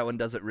one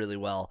does it really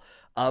well.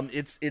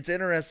 It's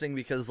interesting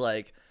because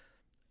like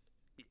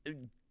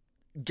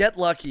Get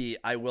Lucky,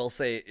 I will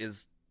say,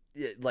 is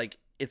like,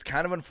 it's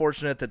kind of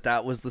unfortunate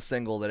that was the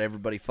single that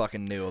everybody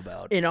fucking knew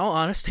about. In all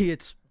honesty,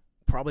 it's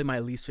probably my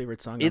least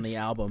favorite song on the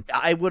album.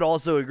 I would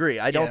also agree.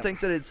 I don't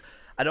think that it's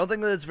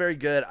very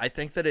good. I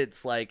think that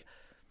it's like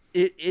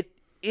it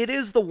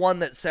is the one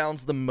that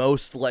sounds the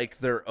most like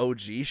their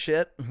OG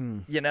shit,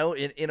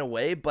 in a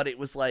way, but it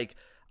was like,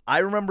 I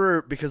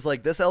remember, because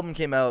like this album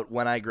came out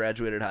when I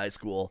graduated high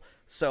school,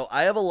 so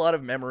I have a lot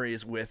of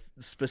memories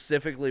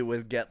specifically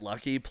with Get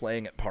Lucky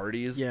playing at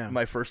parties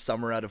my first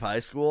summer out of high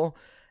school,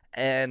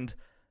 and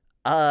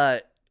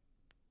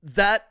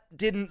that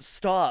didn't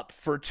stop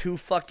for 2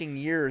 fucking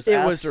years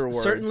afterwards. It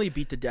was certainly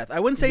beat to death. I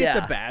wouldn't say it's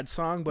a bad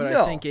song, but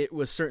I think it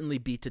was certainly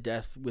beat to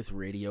death with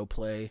radio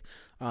play.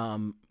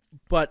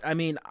 But I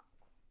mean,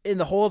 in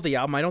the whole of the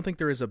album, I don't think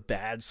there is a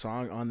bad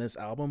song on this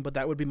album, but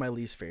that would be my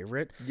least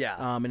favorite. Yeah.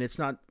 And it's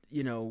not,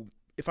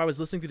 if I was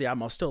listening to the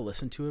album, I'll still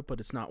listen to it, but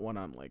it's not one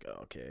I'm like, oh,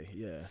 okay,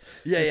 yeah.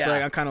 It's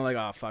like, I'm kind of like,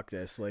 oh, fuck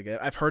this. Like,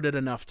 I've heard it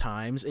enough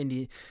times.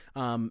 And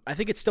I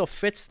think it still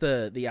fits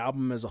the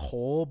album as a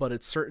whole, but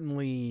it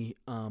certainly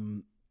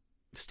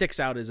sticks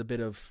out as a bit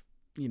of,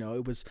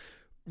 it was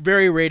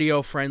very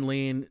radio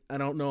friendly, and I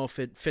don't know if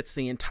it fits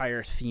the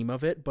entire theme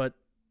of it, but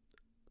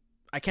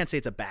I can't say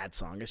it's a bad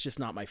song. It's just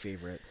not my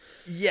favorite.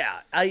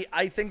 Yeah,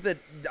 I think that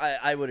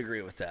I would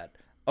agree with that.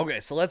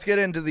 Okay, so let's get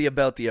into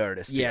about the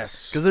artist.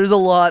 Yes, because there's a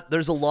lot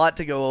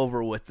to go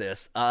over with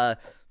this.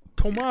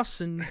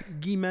 Thomas and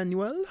Guy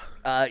Manuel.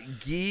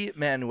 Guy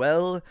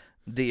Manuel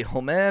de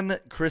Homem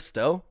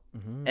Cristo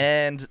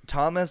and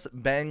Thomas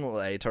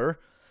Banglater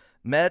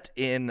met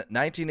in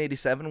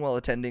 1987 while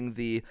attending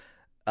the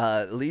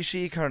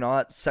Lycée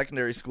Carnot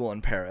Secondary School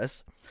in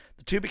Paris.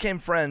 The two became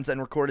friends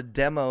and recorded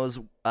demos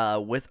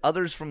with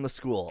others from the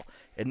school.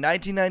 In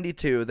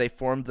 1992, they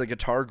formed the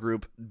guitar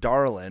group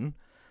Darlin,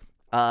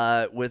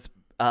 with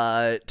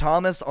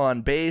Thomas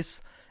on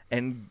bass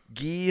and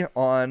Guy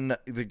on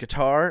the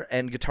guitar,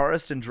 and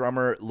guitarist and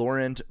drummer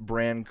Laurent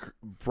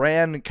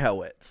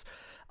Brankowitz.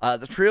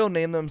 The trio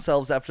named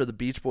themselves after the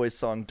Beach Boys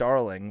song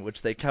Darling,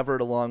 which they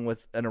covered along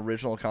with an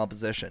original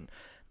composition.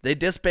 They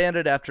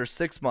disbanded after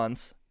 6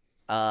 months,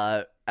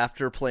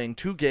 after playing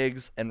 2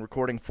 gigs and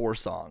recording 4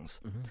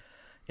 songs.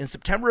 In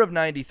September of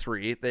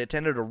 93, they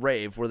attended a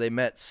rave where they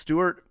met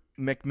Stuart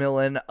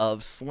McMillan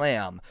of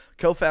Slam,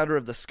 co-founder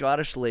of the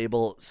Scottish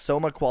label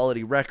Soma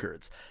Quality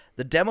Records.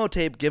 The demo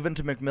tape given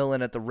to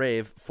McMillan at the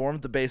rave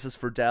formed the basis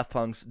for Daft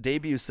Punk's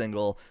debut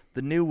single,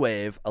 The New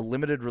Wave, a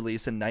limited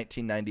release in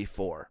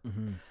 1994.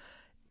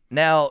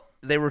 Now,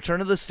 they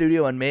returned to the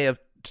studio in May of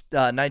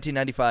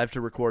 1995 to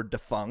record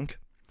Defunk.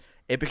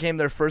 It became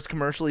their first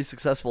commercially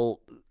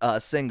successful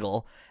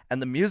single,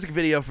 and the music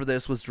video for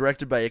this was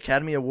directed by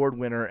Academy Award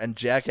winner and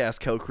Jackass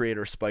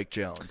co-creator Spike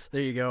Jonze. There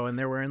you go, and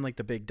they're wearing like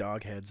the big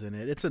dog heads in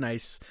it. It's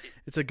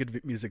a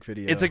good music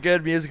video. It's a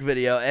good music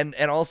video, and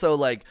also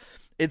like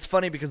it's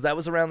funny because that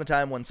was around the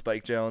time when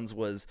Spike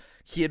Jonze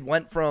had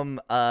went from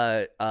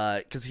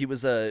because he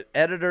was a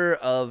editor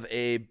of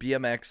a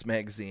BMX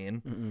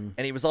magazine,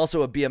 and he was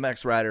also a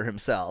BMX rider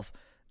himself.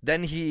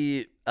 Then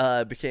he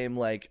became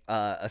like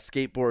a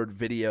skateboard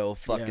video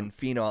fucking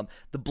phenom.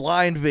 The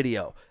Blind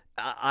video.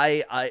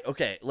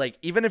 Okay, like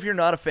even if you're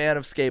not a fan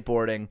of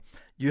skateboarding,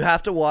 you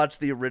have to watch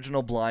the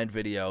original Blind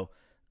video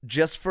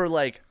just for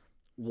like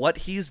what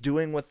he's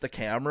doing with the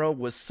camera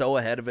was so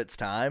ahead of its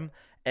time,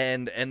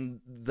 and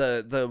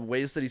the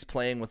ways that he's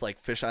playing with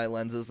like fisheye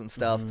lenses and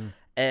stuff.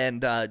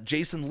 And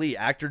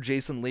actor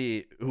Jason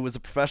Lee, who was a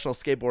professional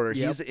skateboarder,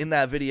 he's in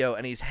that video,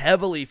 and he's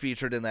heavily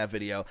featured in that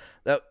video.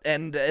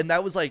 And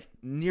that was like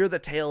near the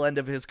tail end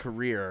of his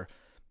career,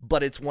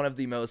 but it's one of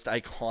the most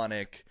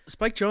iconic.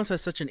 Spike Jonze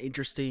has such an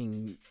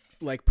interesting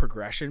like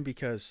progression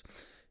because,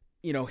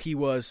 you know, he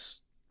was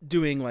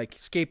doing like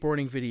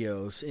skateboarding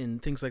videos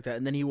and things like that,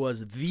 and then he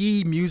was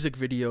the music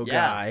video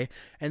guy,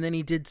 and then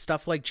he did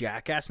stuff like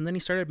Jackass, and then he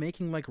started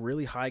making like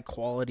really high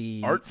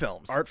quality art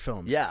films.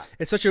 Yeah,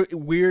 it's such a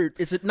weird,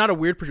 not a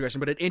weird progression,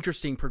 but an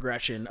interesting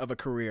progression of a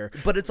career.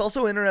 But it's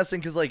also interesting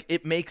because like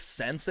it makes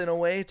sense in a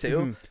way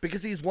too,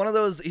 because he's one of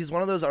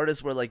those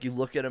artists where like you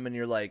look at him and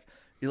you're like,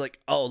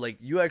 oh, like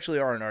you actually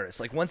are an artist.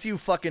 Like once you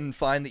fucking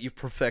find that you've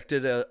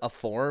perfected a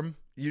form,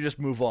 you just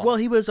move on. Well,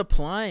 he was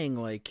applying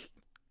like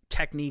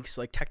techniques,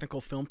 like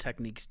technical film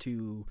techniques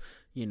to,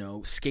 you know,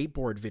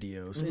 skateboard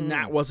videos, and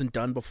that wasn't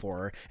done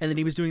before. And then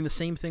he was doing the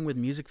same thing with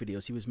music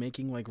videos. He was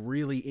making like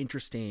really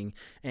interesting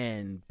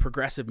and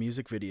progressive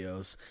music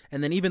videos,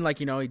 and then even like,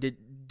 you know, he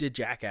did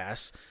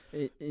Jackass,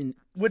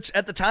 which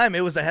at the time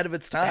it was ahead of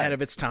its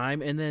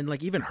time. And then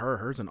like even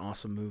her's an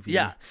awesome movie.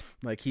 Yeah,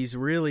 like he's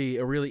really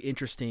a really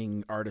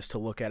interesting artist to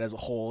look at as a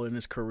whole in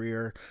his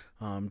career,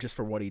 just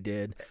for what he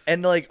did.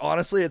 And like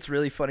honestly, it's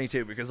really funny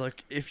too because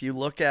like if you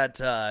look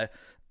at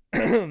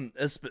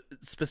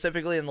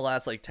specifically in the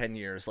last like 10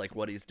 years, like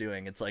what he's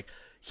doing, it's like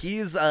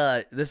he's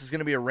this is going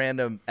to be a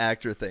random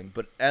actor thing,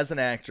 but as an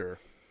actor,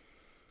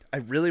 I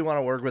really want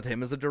to work with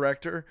him as a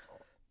director,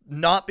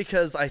 not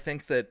because I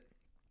think that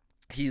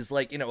he's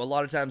like, you know, a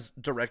lot of times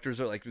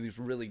directors are like these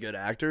really good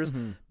actors,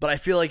 but I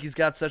feel like he's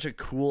got such a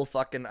cool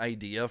fucking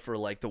idea for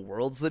like the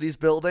worlds that he's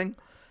building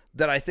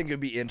that I think it'd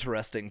be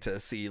interesting to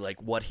see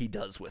like what he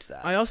does with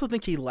that. I also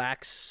think he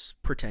lacks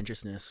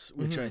pretentiousness,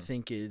 which I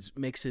think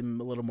makes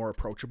him a little more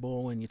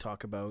approachable when you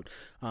talk about,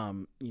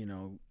 you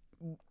know,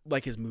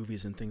 like his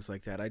movies and things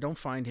like that. I don't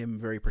find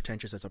him very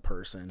pretentious as a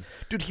person.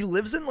 Dude, he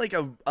lives in like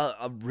a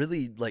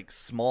really like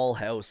small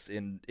house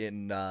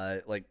in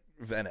like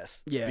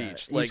Venice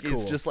Beach. Like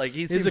cool. He's just like he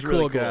he's seems a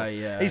cool really guy.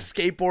 Yeah, he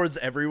skateboards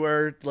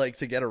everywhere like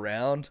to get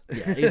around.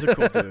 Yeah, he's a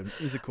cool dude.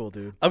 He's a cool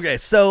dude. Okay,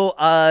 so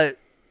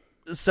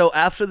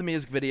after the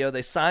music video,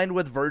 they signed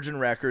with Virgin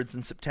Records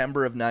in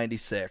September of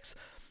 96.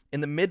 In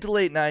the mid to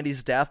late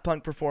 90s, Daft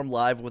Punk performed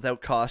live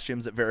without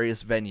costumes at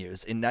various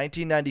venues. In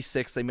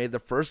 1996, they made their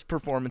first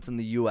performance in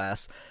the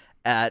U.S.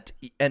 at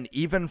an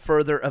even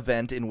further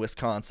event in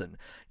Wisconsin.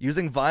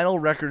 Using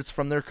vinyl records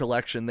from their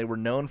collection, they were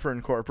known for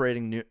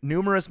incorporating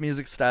numerous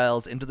music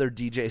styles into their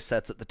DJ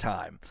sets at the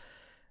time.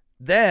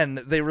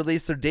 Then they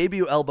released their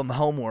debut album,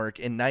 Homework,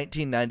 in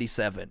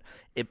 1997.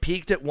 It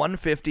peaked at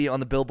 150 on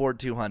the Billboard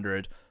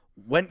 200,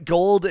 went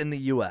gold in the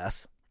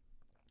U.S.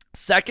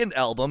 Second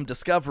album,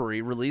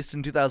 Discovery, released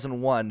in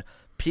 2001,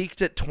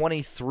 peaked at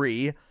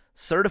 23,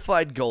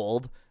 certified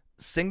gold.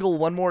 Single,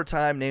 One More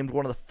Time, named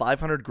one of the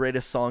 500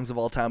 greatest songs of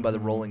all time by the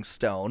Rolling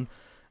Stone.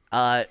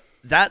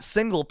 That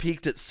single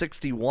peaked at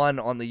 61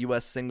 on the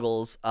U.S.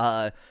 singles,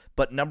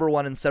 but number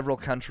one in several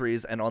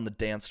countries and on the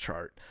dance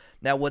chart.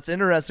 Now, what's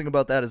interesting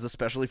about that is,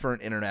 especially for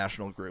an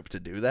international group to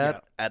do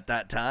that at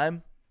that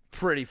time,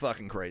 pretty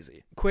fucking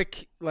crazy.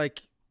 Quick,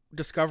 like,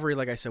 Discovery,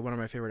 like I said, one of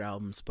my favorite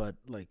albums, but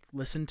like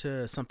listen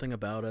to Something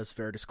About Us,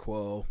 Veritas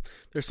Quo.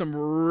 There's some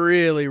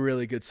really,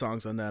 really good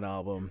songs on that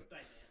album.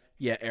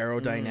 Yeah,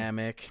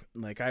 Aerodynamic.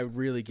 Like I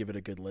really give it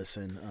a good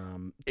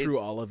listen through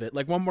all of it.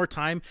 Like One More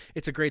Time,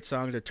 it's a great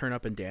song to turn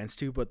up and dance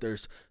to, but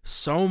there's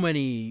so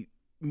many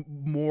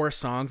more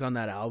songs on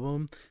that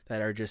album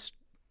that are just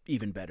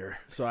even better.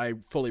 So I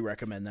fully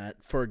recommend that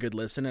for a good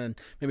listen, and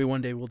maybe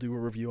one day we'll do a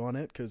review on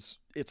it because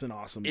it's an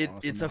awesome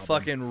it's a album.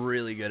 fucking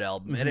really good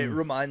album, and it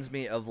reminds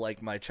me of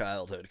like my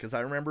childhood because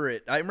I remember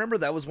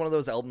that was one of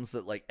those albums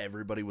that like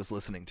everybody was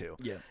listening to.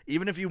 Yeah,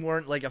 even if you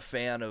weren't like a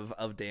fan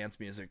of dance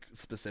music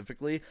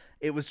specifically,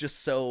 it was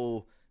just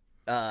so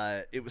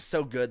it was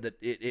so good that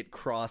it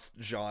crossed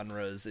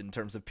genres in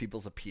terms of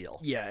people's appeal.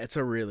 Yeah, it's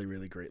a really,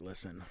 really great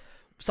listen.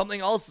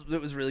 Something else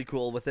that was really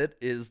cool with it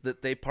is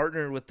that they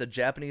partnered with the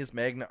Japanese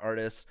manga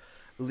artist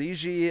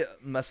Leiji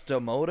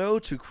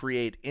Matsumoto to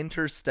create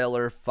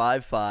Interstellar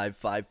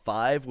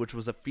 5555, which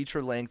was a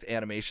feature-length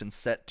animation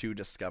set to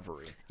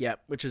Discovery. Yeah,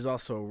 which is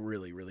also a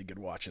really, really good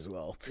watch as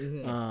well.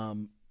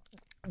 Mm-hmm.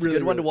 It's a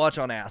good one to watch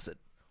on acid.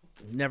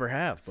 Never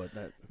have, but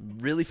that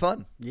really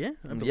fun. Yeah,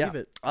 I believe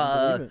it.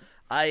 I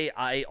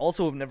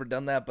also have never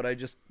done that, but I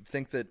just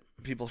think that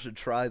people should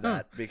try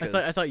that because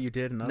I thought you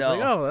did, and I was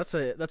like, oh,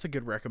 that's a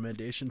good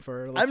recommendation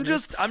for our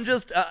listeners. I'm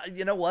just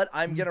you know what?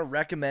 I'm gonna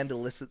recommend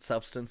illicit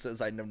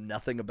substances I know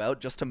nothing about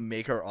just to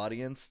make our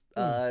audience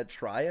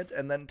try it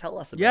and then tell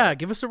us about it. Yeah,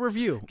 give us a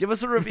review. Give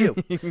us a review.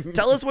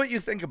 Tell us what you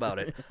think about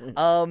it.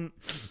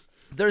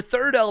 Their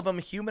third album,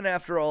 Human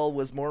After All,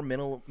 was more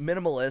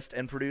minimalist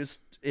and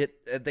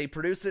they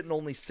produced it in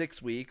only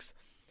 6 weeks.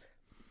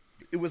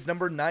 It was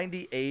number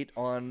 98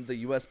 on the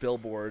U.S.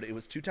 Billboard. It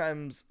was 2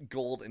 times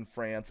gold in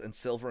France and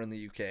silver in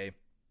the UK.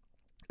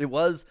 It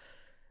was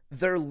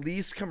their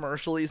least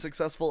commercially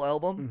successful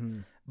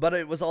album, but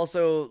it was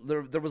also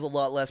there was a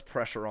lot less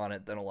pressure on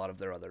it than a lot of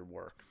their other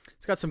work.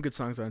 It's got some good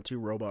songs on it too.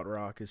 Robot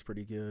Rock is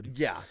pretty good.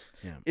 Yeah.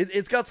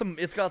 It's got some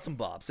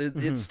bops.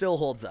 It still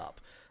holds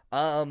up.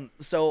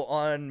 So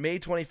on May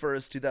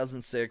 21st,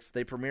 2006,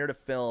 they premiered a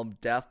film,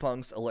 Daft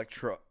Punk's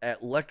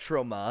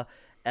Electroma,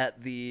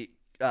 at the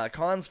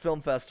Cannes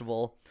Film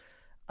Festival.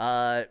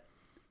 What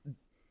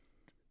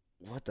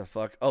the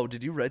fuck? Oh,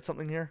 did you write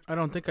something here? I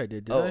don't think I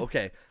did I?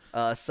 Okay.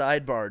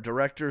 Sidebar,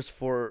 directors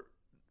for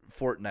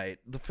Fortnite.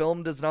 The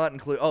film does not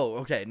include... Oh,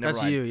 okay, never mind.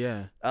 That's you,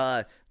 yeah.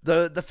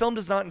 The film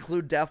does not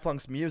include Daft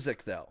Punk's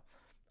music, though.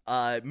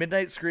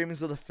 Midnight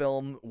screenings of the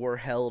film were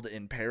held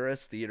in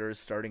Paris theaters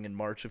starting in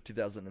March of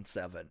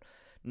 2007.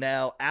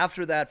 Now,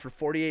 after that, for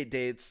 48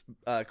 dates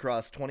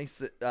across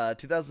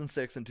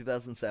 2006 and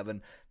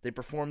 2007, they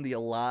performed the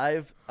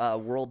Alive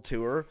World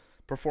Tour,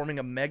 performing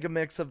a mega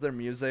mix of their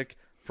music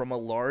from a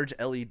large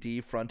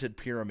LED-fronted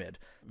pyramid.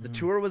 The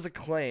tour was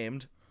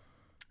acclaimed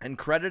and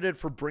credited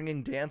for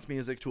bringing dance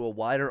music to a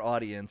wider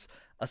audience,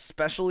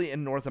 especially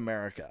in North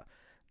America.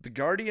 The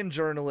Guardian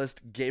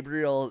journalist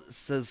Gabriel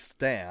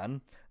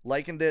Sestan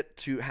likened it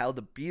to how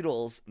the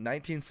Beatles'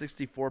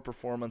 1964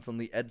 performance on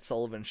The Ed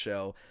Sullivan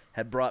Show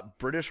had brought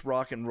British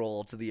rock and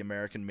roll to the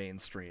American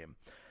mainstream.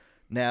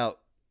 Now,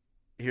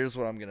 here's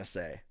what I'm going to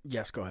say.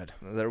 Yes, go ahead.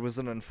 There was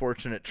an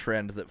unfortunate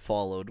trend that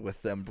followed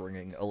with them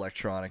bringing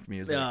electronic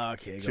music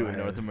to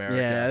North America.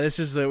 Yeah, this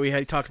is we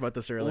had talked about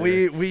this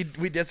earlier. We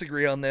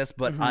disagree on this,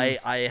 but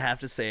I have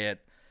to say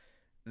it.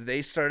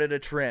 They started a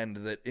trend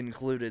that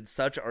included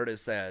such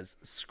artists as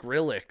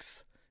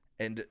Skrillex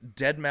and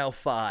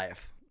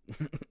Deadmau5.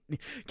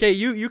 Okay,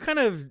 you kind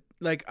of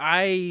like,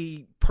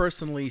 I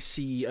personally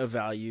see a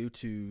value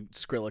to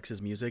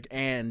Skrillex's music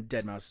and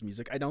Deadmau5's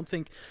music. I don't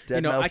think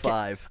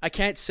I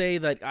can't say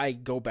that I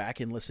go back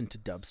and listen to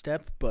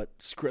dubstep, but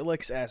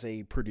Skrillex as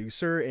a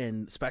producer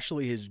and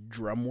especially his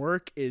drum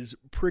work is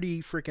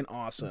pretty freaking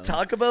awesome.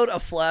 Talk about a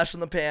flash in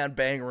the pan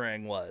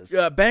Bangarang was.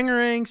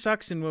 Bangarang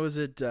sucks, and what was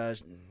it?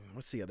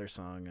 What's the other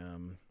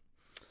song?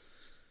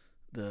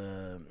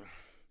 Oh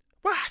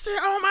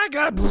my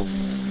god.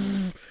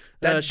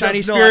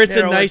 Shiny Spirits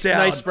and Nice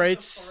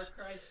Sprites.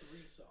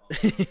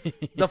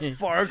 The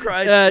Far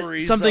Cry 3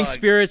 something song.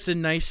 Spirits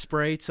and Nice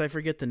Sprites. I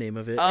forget the name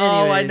of it.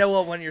 Oh, Anyways, I know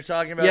what one you're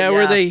talking about. Yeah,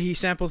 where he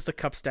samples the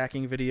cup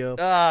stacking video. Oh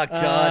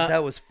god,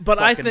 that was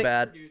fucking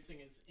bad.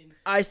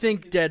 I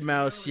think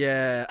Deadmau5.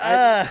 Yeah,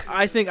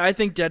 I think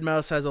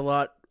Deadmau5 has a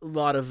lot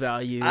of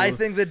value. I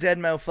think the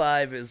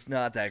Deadmau5 is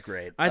not that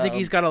great. I think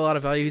he's got a lot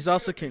of value. He's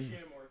also you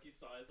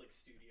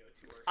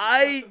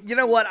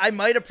know what? I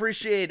might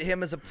appreciate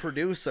him as a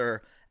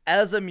producer.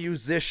 As a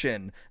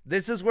musician,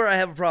 this is where I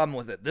have a problem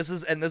with it. This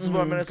is what I'm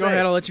going to say. Go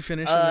ahead, I'll let you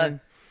finish.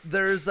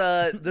 There's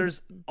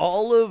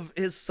all of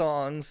his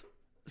songs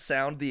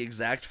sound the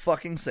exact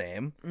fucking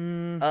same.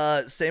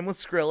 Same with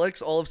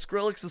Skrillex. All of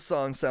Skrillex's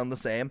songs sound the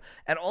same,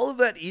 and all of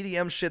that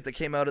EDM shit that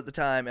came out at the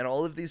time, and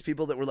all of these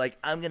people that were like,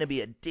 "I'm gonna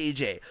be a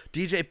DJ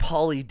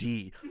Pauly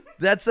D."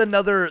 That's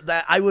another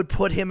that I would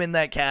put him in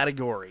that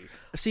category.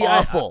 See,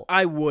 awful.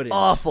 I wouldn't.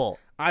 Awful.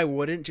 I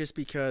wouldn't, just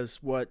because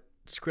what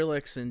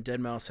Skrillex and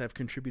Deadmau5 have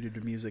contributed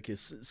to music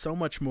is so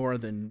much more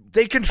than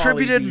they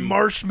contributed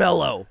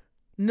Marshmello.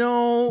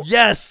 No.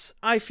 Yes.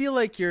 I feel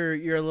like you're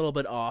a little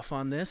bit off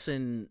on this,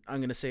 and I'm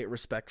going to say it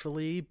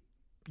respectfully.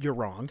 You're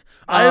wrong.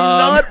 I'm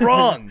not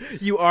wrong.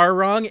 You are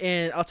wrong,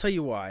 and I'll tell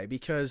you why.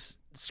 Because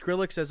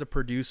Skrillex as a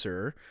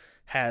producer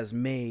has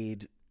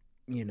made,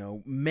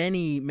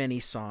 many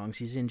songs.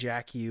 He's in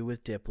Jack U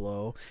with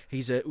Diplo.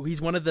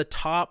 He's one of the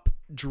top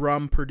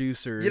drum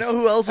producers. You know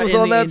who else was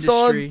on that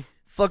song?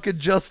 Fucking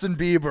Justin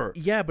Bieber.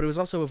 Yeah, but it was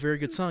also a very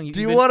good song. Do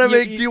you want to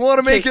make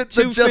it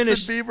the Justin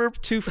Bieber?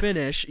 To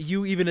finish,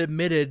 you even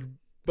admitted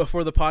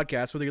before the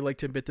podcast, whether you like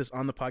to admit this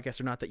on the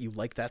podcast or not, that you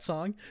like that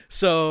song.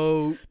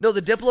 So no,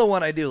 the Diplo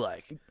one I do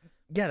like.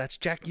 Yeah, that's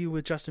Jack U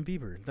with Justin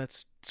Bieber.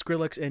 That's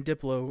Skrillex and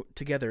Diplo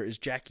together is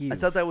Jack U. I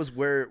thought that was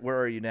Where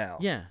Are You Now?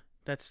 Yeah,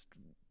 that's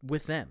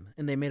with them,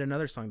 and they made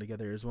another song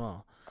together as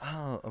well.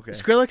 Oh, okay.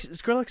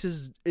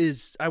 Skrillex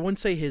is I wouldn't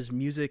say his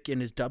music and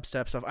his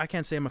dubstep stuff. I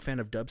can't say I'm a fan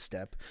of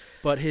dubstep,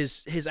 but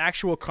his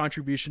actual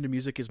contribution to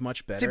music is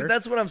much better. See, but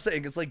that's what I'm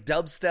saying. It's like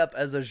dubstep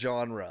as a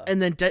genre.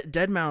 And then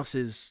Deadmau5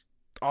 is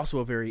also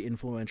a very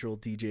influential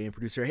DJ and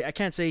producer. I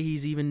can't say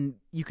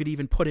you could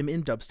even put him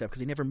in dubstep because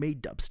he never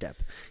made dubstep.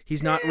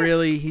 He's not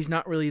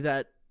really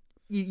that.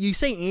 You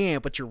say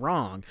but you're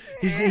wrong.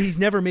 He's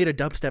never made a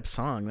dubstep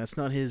song. That's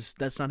not his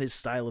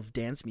style of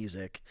dance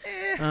music.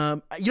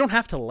 You don't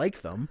have to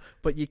like them,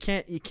 but you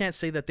can't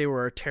say that they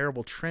were a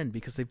terrible trend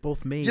because they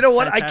both made. You know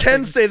what? fantastic... I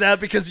can say that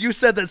because you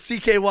said that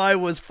CKY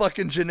was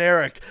fucking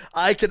generic.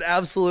 I can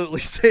absolutely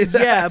say that.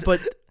 Yeah,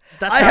 but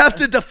I have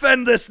to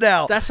defend this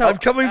now. I'm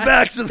coming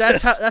back to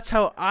this. That's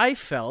how I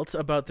felt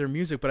about their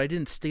music, but I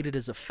didn't state it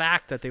as a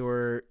fact that they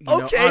were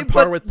on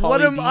par with Pauly D.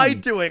 What am I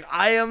doing?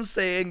 I am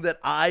saying that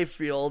I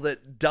feel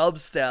that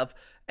dubstep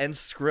and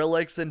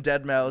Skrillex and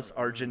Deadmau5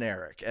 are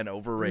generic and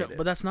overrated. No,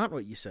 but that's not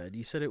what you said.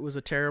 You said it was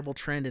a terrible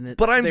trend, and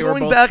But I'm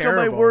going back on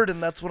my word,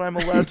 and that's what I'm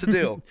allowed to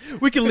do.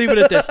 We can leave it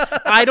at this.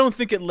 I don't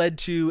think it led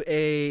to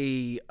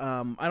a.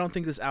 I don't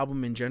think this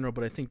album in general,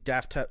 but I think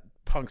Daft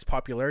Punk's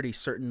popularity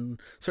certainly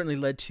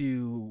led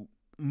to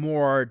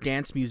more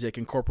dance music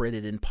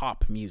incorporated in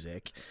pop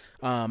music.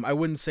 I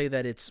wouldn't say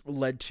that it's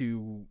led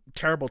to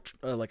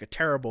a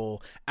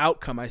terrible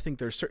outcome. I think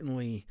there's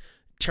certainly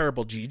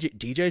terrible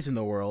DJs in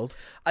the world,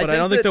 but I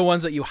don't think the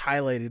ones that you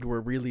highlighted were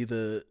really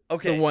the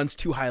ones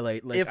to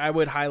highlight. Like I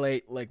would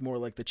highlight like more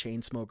like the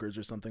Chainsmokers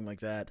or something like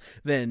that.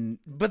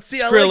 But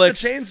see, Skrillex. I like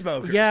the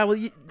Chainsmokers. Yeah,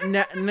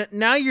 well,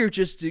 now you're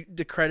just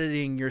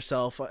discrediting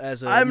yourself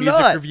as a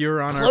music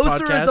reviewer on our podcast.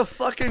 Closer is a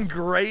fucking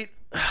great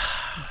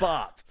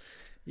bop.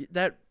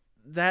 That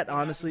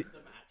honestly.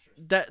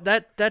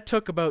 That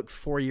took about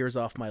 4 years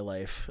off my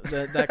life.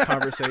 That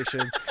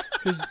conversation.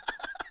 Because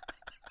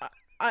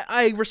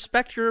I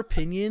respect your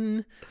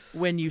opinion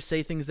when you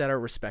say things that are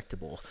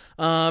respectable,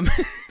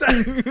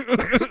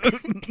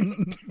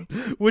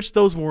 which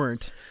those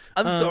weren't.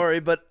 I'm sorry,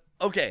 but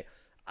okay.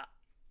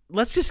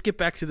 Let's just get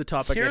back to the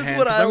topic at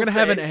hand. I'm going to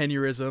have an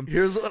aneurysm.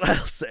 Here's what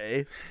I'll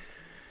say.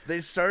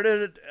 They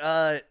started.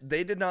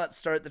 They did not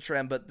start the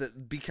trend,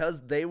 but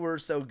because they were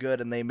so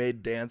good and they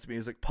made dance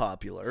music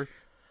popular,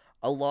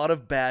 a lot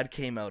of bad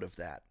came out of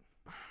that.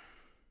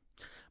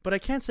 But I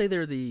can't say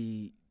they're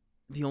the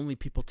only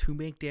people to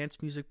make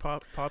dance music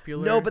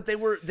popular. No, but they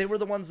were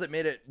the ones that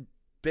made it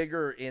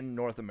bigger in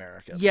North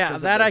America. Yeah,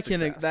 that I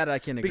can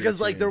agree.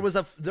 Because like there was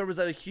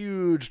a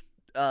huge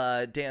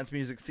dance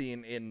music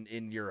scene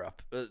in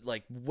Europe,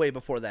 like way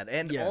before that,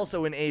 and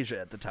also in Asia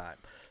at the time.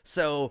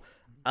 So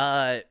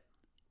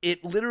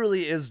it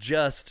literally is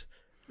just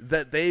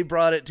that they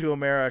brought it to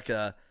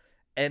America,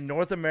 and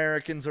North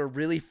Americans are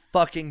really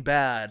fucking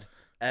bad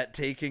at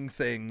taking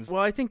things.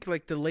 Well, I think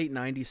like the late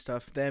 90s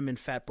stuff, them and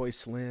Fatboy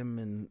Slim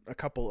and a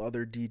couple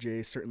other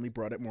DJs certainly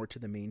brought it more to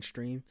the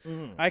mainstream.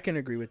 I can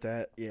agree with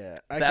that. Yeah.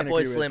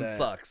 Fatboy Slim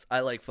fucks. I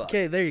like fuck.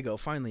 Okay, there you go.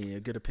 Finally,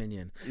 a good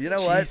opinion. You know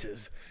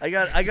Jesus.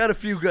 what? I got a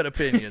few good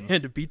opinions. I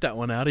had to beat that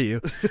one out of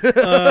you.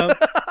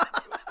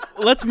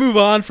 Let's move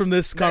on from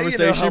this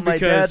conversation now you know how my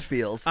dad because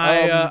feels.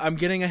 I'm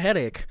getting a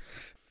headache.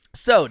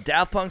 So,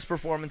 Daft Punk's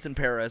performance in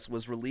Paris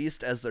was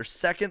released as their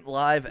second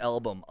live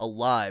album,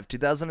 Alive,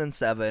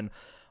 2007,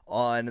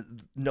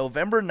 on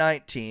November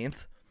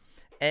 19th.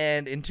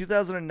 And in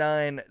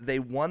 2009, they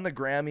won the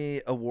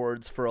Grammy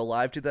Awards for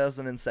Alive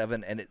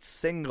 2007 and its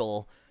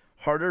single,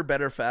 Harder,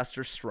 Better,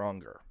 Faster,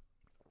 Stronger.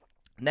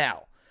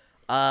 Now,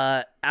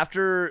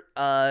 after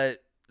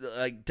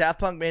Daft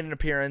Punk made an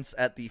appearance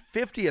at the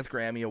 50th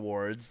Grammy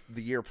Awards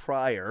the year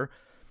prior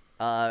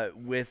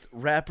with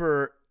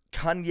rapper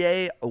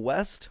Kanye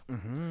West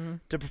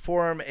to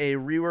perform a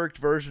reworked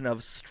version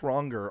of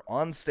Stronger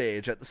on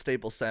stage at the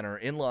Staples Center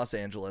in Los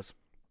Angeles.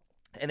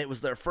 And it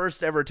was their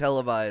first ever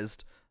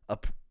televised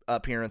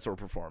appearance or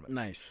performance.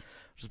 Nice.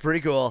 Which is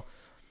pretty cool.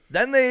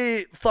 Then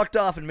they fucked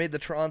off and made the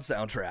Tron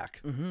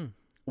soundtrack,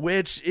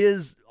 which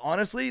is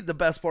honestly the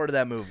best part of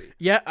that movie.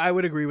 Yeah, I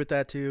would agree with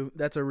that too.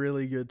 That's a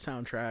really good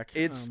soundtrack.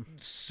 It's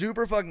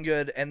super fucking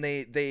good, and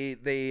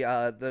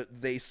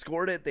they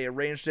scored it, they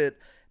arranged it,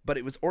 but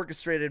it was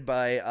orchestrated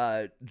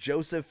by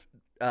Joseph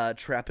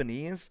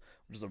Trapanese,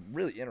 which is a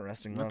really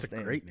interesting last name.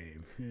 That's a great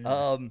name.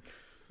 Yeah.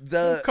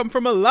 Come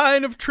from a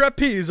line of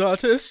trapeze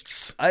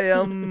artists. I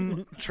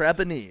am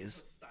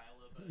Trapanese.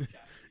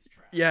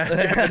 Yeah. I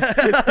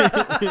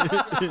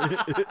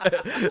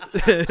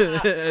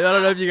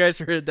don't know if you guys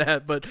heard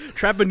that, but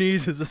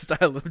Trapanese is a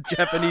style of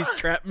Japanese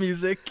trap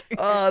music.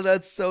 Oh,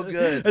 that's so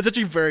good. That's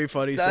actually very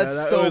funny. That's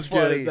that so was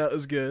funny. Good. That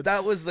was good.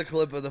 That was the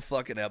clip of the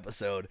fucking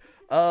episode.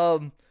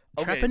 Okay.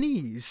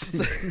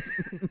 Trapanese.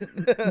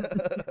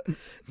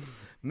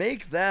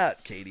 Make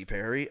that, Katy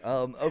Perry.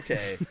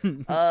 Okay.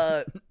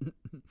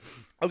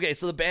 Okay,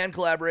 so the band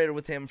collaborated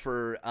with him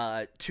for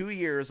 2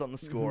 years on the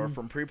score,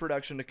 from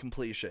pre-production to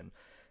completion.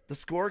 The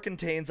score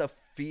contains a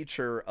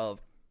feature of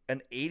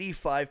an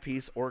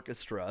 85-piece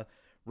orchestra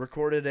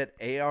recorded at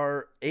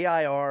AIR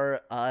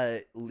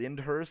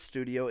Lyndhurst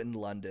Studio in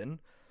London.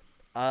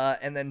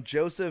 And then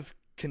Joseph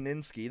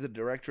Kaninsky, the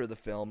director of the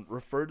film,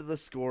 referred to the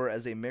score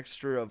as a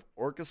mixture of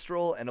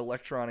orchestral and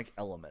electronic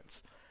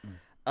elements.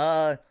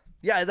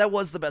 Yeah, that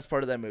was the best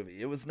part of that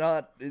movie. It was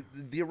not...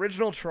 the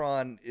original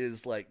Tron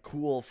is, like,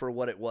 cool for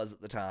what it was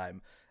at the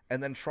time.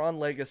 And then Tron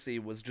Legacy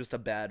was just a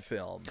bad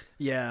film.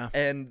 Yeah.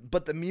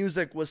 But the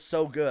music was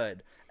so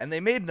good. And they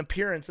made an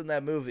appearance in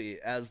that movie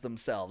as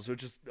themselves,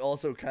 which is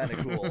also kind of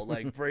cool.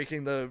 Like,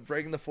 breaking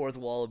the fourth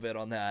wall a bit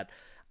on that.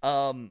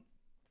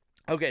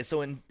 Okay,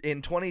 so in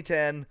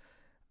 2010,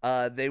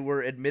 they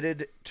were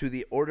admitted to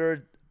the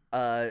Ordre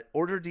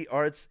des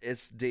Arts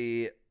et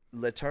des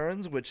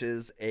Lettres, which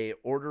is a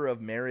order of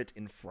merit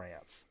in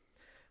France.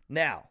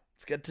 Now,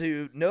 let's get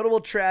to notable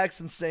tracks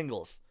and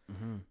singles.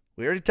 Mm-hmm.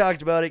 We already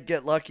talked about it.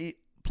 Get Lucky.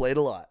 Played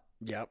a lot.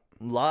 Yep.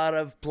 A lot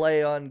of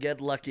play on Get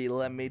Lucky,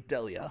 let me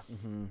tell ya.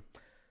 Mm-hmm.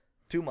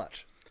 Too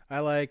much. I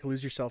like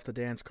Lose Yourself to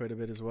Dance quite a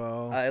bit as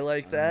well. I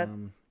like that.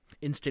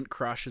 Instant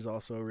Crush is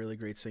also a really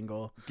great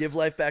single. Give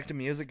Life Back to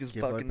Music is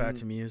Give fucking... Life Back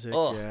to Music,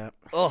 oh, yeah.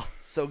 Oh,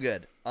 so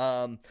good.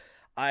 I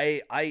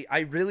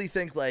really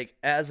think, like,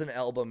 as an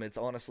album, it's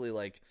honestly,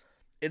 like...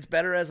 It's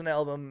better as an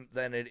album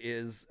than it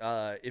is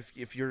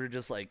if you're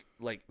just like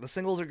the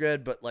singles are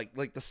good, but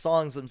like the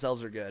songs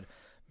themselves are good.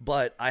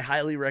 But I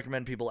highly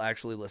recommend people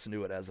actually listen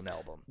to it as an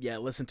album. Yeah,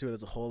 listen to it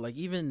as a whole. Like,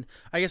 even,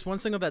 I guess one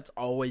single that's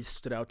always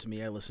stood out to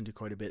me, I listen to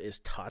quite a bit, is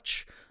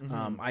Touch.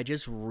 Mm-hmm. I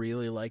just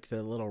really like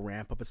the little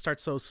ramp up. It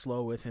starts so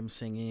slow with him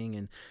singing,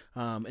 and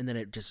then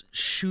it just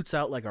shoots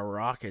out like a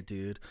rocket,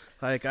 dude.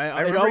 Like,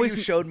 I remember you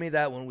showed me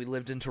that when we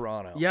lived in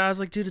Toronto. Yeah, I was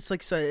like, dude, it's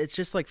like, it's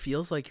just like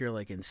feels like you're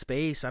like in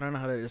space. I don't know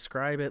how to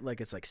describe it.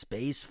 Like, it's like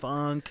space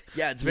funk.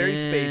 Yeah, it's very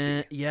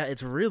spacey. Yeah,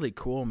 it's really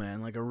cool,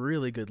 man. Like, a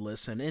really good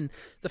listen. And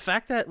the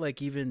fact that,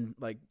 like, even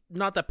like,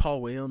 not that Paul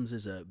Williams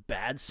is a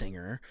bad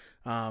singer,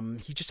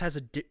 he just has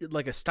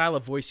a style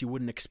of voice you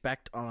wouldn't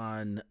expect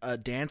on a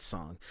dance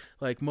song.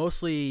 Like,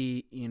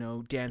 mostly,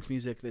 dance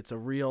music, it's a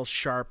real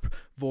sharp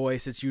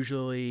voice. It's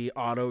usually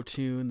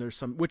auto-tune. There's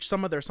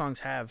some of their songs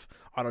have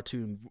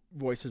auto-tune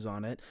voices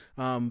on it,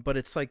 but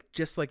it's like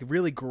just like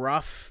really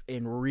gruff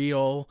and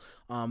real,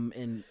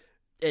 and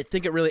I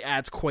think it really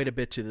adds quite a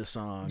bit to the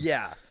song.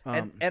 Yeah,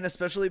 and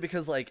especially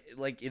because like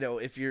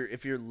if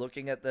you're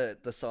looking at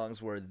the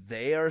songs where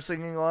they are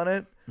singing on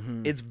it,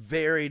 mm-hmm. It's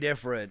very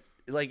different.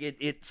 Like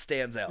it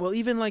stands out. Well,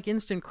 even like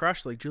Instant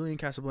Crush, like Julian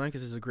Casablancas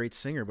is a great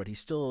singer, but he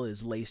still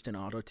is laced in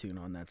autotune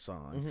on that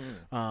song.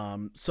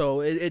 Mm-hmm.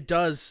 So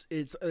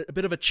it's a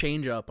bit of a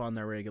change up on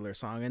their regular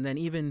song, and then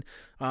even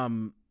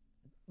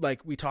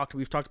like we've talked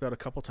about a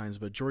couple times,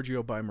 but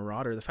Giorgio by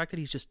Marauder, the fact that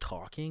he's just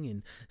talking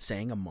and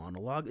saying a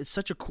monologue, it's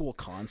such a cool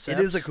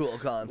concept. It is a cool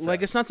concept.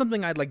 Like, it's not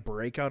something I'd like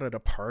break out at a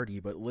party,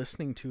 but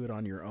listening to it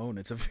on your own,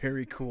 it's a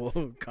very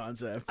cool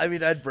concept. I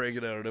mean, I'd break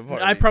it out at a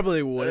party. I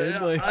probably would.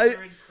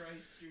 Christ,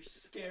 you're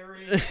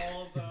scaring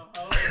all the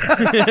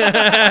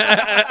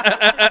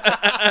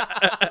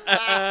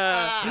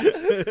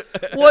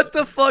What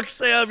the fuck,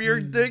 Sam?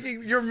 You're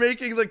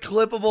making the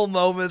clippable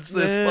moments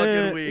this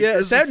fucking week.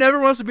 Yeah, Sam never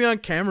wants to be on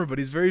camera, but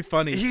he's very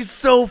funny. He's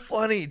so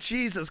funny.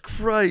 Jesus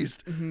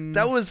Christ. Mm-hmm.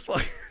 That was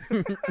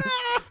fucking...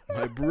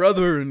 My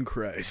brother in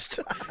Christ,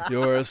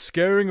 you're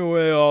scaring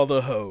away all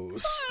the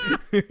hoes.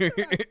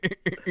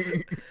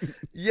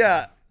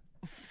 Yeah.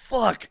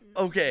 Fuck.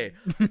 Okay.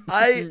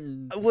 I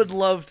would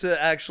love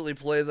to actually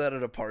play that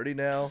at a party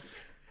now.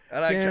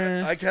 And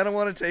I kind of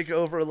want to take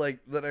over, like,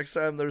 the next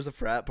time there's a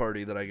frat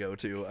party that I go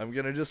to. I'm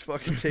going to just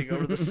fucking take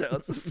over the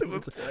sound system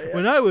and play it.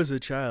 When I was a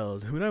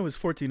child, when I was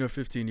 14 or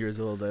 15 years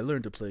old, I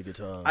learned to play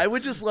guitar. I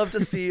would just love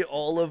to see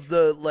all of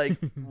the, like,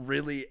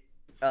 really,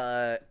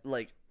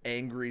 like,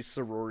 angry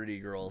sorority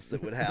girls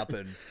that would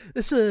happen.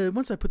 This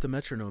once I put the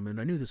metronome in,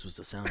 I knew this was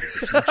the sound of the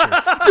future.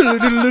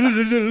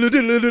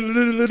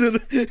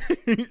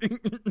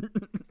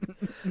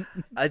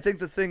 I think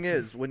the thing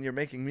is, when you're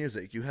making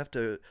music, you have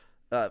to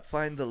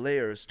find the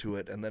layers to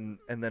it and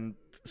then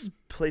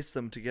place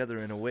them together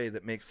in a way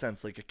that makes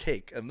sense, like a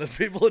cake, and then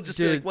people would just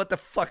be like, "What the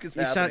fuck is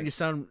happening?" You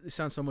sound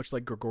so much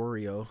like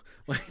Gregorio.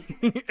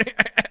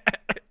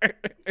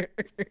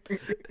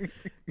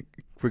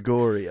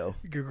 Gregorio.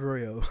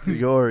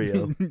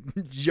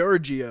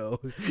 Giorgio.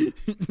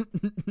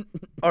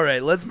 All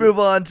right, let's move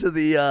on to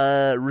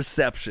the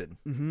reception.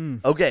 Mm-hmm.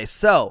 Okay,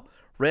 so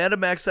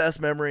Random Access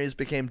Memories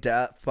became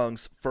Daft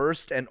Punk's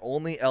first and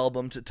only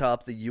album to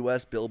top the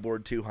U.S.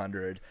 Billboard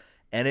 200,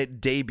 and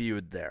it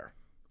debuted there.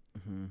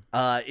 Mm-hmm.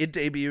 It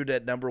debuted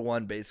at number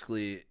 1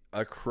 basically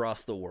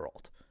across the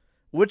world,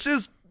 which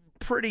is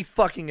pretty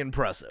fucking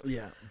impressive.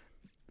 Yeah.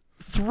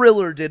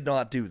 Thriller did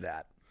not do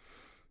that.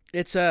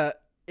 It's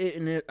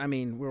I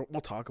mean,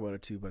 we'll talk about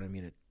it too, but I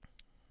mean,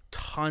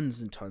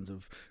 tons and tons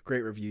of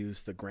great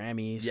reviews. The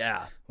Grammys,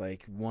 yeah,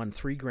 like won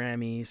 3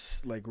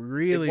 Grammys, like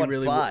really, it won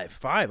really 5.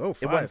 5. Oh,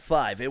 5. It won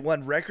 5. It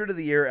won Record of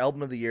the Year,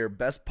 Album of the Year,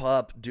 Best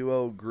Pop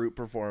Duo Group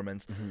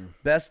Performance, mm-hmm.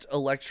 Best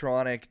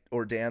Electronic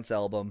or Dance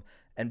Album,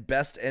 and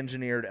Best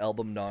Engineered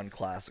Album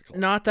Non-Classical.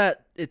 Not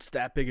that it's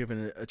that big of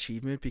an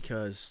achievement,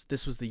 because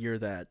this was the year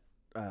that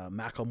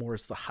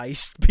Macklemore's The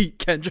Heist beat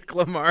Kendrick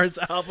Lamar's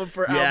album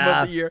for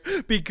album of the year,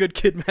 beat Good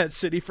Kid, Mad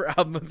City for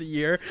album of the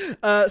year.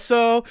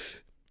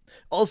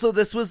 Also,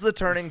 this was the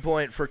turning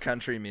point for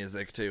country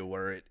music too,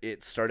 where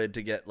it started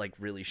to get like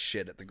really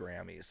shit at the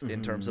Grammys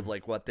in terms of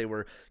like what they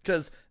were,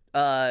 because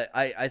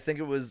I think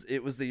it was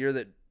the year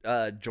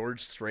that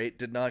George Strait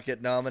did not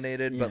get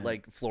nominated, but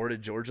like Florida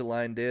Georgia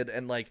Line did,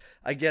 and like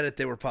I get it,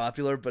 they were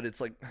popular, but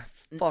it's like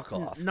fuck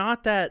off.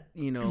 Not that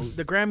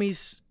the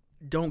Grammys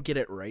don't get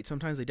it right.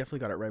 Sometimes they definitely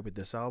got it right with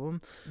this album.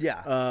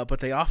 Yeah.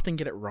 But they often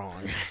get it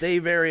wrong. They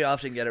very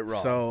often get it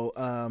wrong.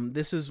 So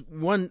this is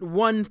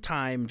one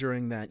time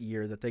during that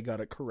year that they got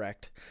it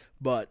correct,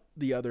 but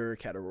the other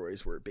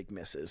categories were big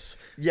misses.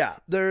 Yeah.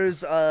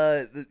 There's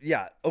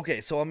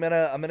okay, so I'm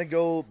gonna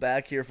go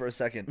back here for a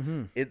second.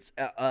 Mm-hmm. It's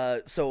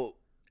so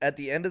at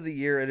the end of the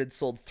year, it had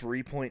sold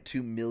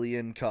 3.2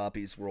 million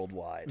copies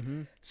worldwide.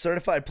 Mm-hmm.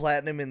 Certified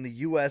platinum in the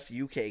US,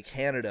 UK,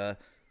 Canada,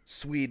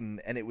 Sweden,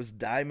 and it was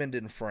diamond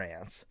in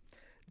France.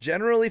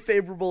 Generally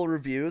favorable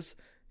reviews.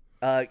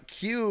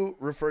 Q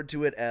referred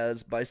to it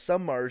as, by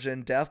some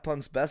margin, Daft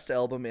Punk's best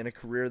album in a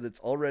career that's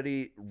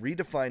already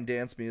redefined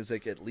dance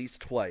music at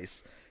least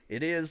twice.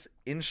 It is,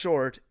 in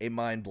short, a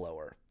mind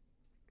blower.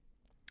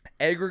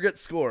 Aggregate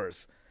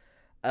scores.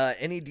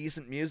 Any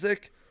Decent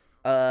Music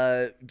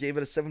gave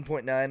it a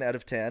 7.9 out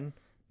of 10,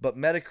 but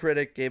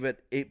Metacritic gave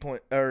it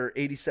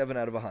 87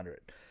 out of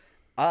 100.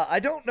 I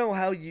don't know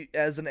how you,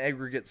 as an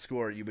aggregate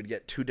score, you would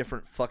get two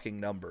different fucking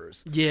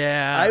numbers.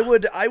 Yeah. I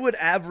would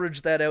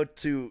average that out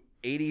to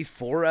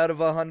 84 out of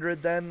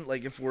 100 then,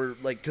 like if we're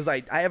like, because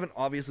I haven't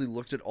obviously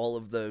looked at all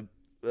of the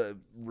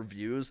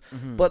reviews,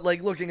 but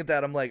like looking at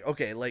that, I'm like,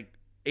 okay, like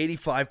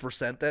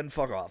 85% then,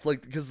 fuck off,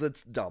 like, because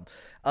that's dumb.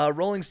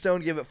 Rolling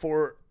Stone gave it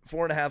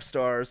 4.5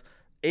 stars,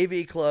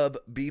 AV Club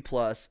B+,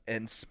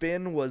 and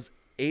Spin was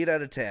 8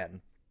 out of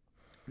 10.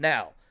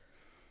 Now,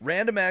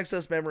 Random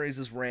Access Memories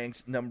is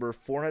ranked number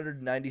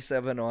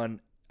 497 on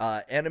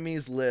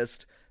Enemy's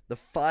list, the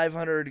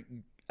 500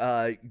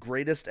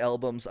 greatest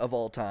albums of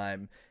all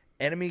time.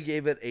 Enemy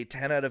gave it a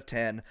 10 out of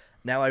 10.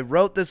 Now, I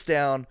wrote this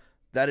down.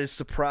 That is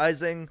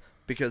surprising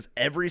because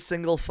every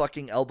single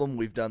fucking album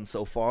we've done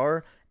so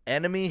far,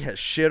 Enemy has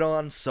shit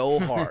on so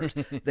hard.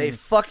 They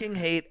fucking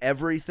hate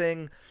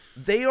everything.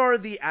 They are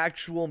the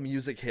actual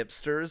music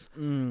hipsters.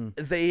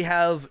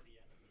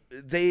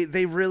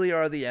 They really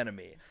are the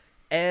enemy.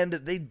 And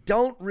they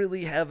don't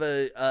really have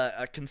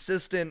a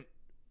consistent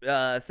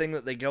thing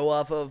that they go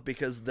off of,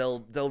 because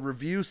they'll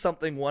review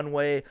something one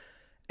way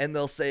and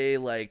they'll say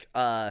like,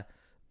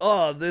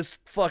 oh, this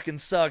fucking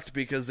sucked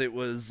because there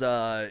was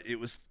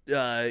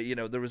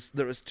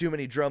too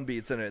many drum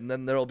beats in it. And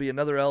then there'll be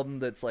another album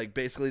that's like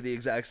basically the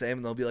exact same,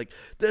 and they'll be like,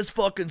 this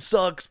fucking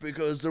sucks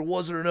because there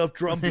wasn't enough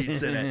drum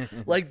beats in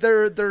it. Like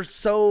they're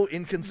so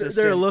inconsistent.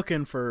 They're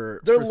looking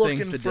for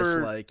things to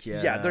dislike.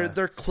 Yeah,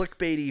 they're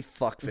clickbaity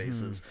fuck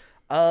faces.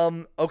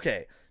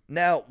 Okay.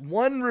 Now,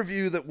 one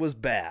review that was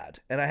bad,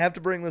 and I have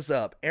to bring this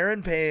up.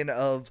 Aaron Payne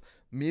of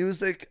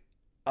Music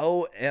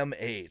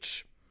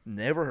OMH.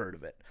 Never heard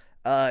of it.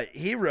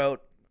 He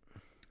wrote,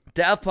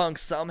 Daft Punk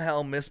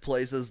somehow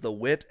misplaces the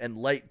wit and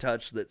light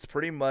touch that's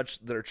pretty much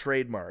their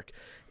trademark.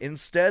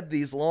 Instead,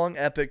 these long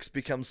epics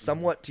become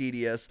somewhat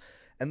tedious,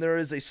 and there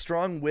is a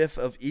strong whiff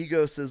of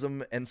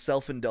egoism and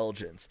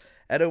self-indulgence.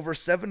 At over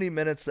 70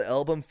 minutes, the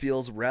album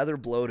feels rather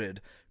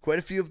bloated. Quite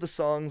a few of the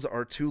songs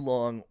are too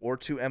long, or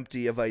too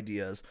empty of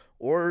ideas,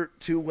 or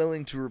too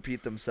willing to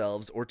repeat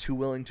themselves, or too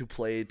willing to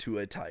play to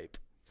a type.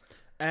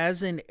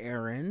 As an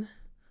Aaron,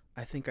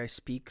 I think I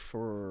speak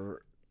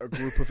for a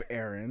group of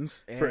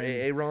Aarons. For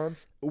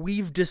Aarons?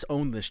 We've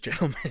disowned this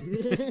gentleman.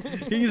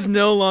 He's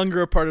no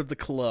longer a part of the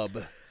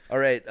club. All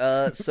right,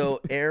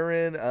 so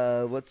Aaron,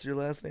 what's your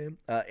last name?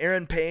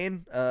 Aaron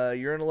Payne.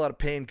 You're in a lot of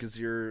pain because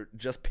you're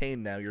just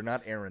Payne now. You're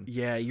not Aaron.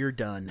 Yeah, you're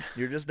done.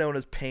 You're just known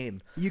as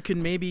Payne. You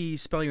can maybe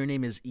spell your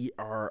name as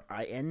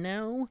Erin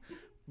now,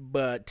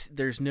 but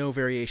there's no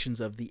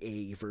variations of the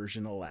A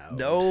version allowed.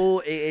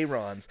 No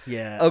Aarons.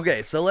 Yeah.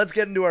 Okay, so let's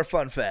get into our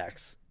fun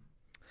facts.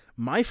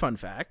 My fun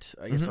fact,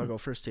 I guess I'll go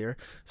first here.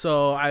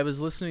 So I was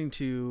listening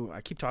to,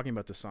 I keep talking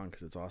about this song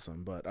because it's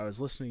awesome, but I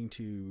was listening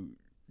to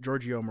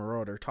Giorgio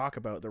Moroder talk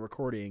about the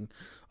recording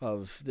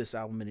of this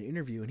album in an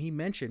interview, and he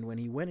mentioned when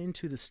he went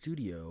into the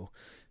studio,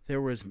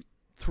 there was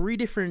 3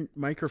 different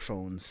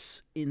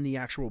microphones in the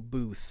actual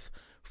booth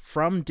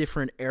from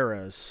different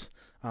eras.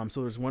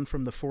 So there's one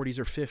from the 40s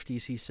or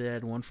 50s, he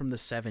said, one from the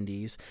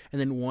 70s, and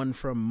then one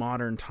from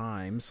modern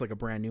times, like a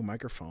brand new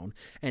microphone.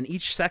 And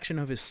each section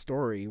of his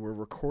story were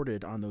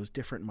recorded on those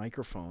different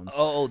microphones.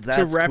 Oh, that's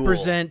to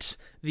represent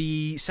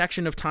the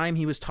section of time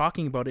he was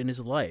talking about in his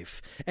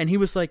life. And he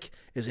was like,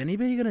 is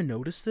anybody going to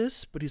notice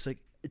this? But he's like,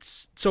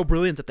 it's so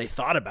brilliant that they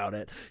thought about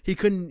it. He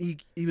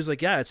was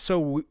like, yeah, it's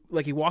so,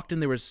 like, he walked in,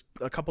 there was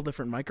a couple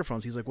different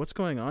microphones. He's like, what's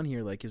going on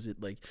here? Like, is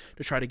it like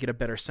to try to get a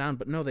better sound?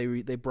 But no,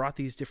 they brought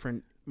these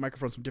different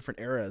microphones from different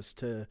eras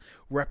to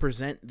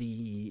represent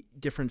the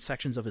different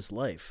sections of his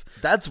life.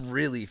 That's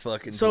really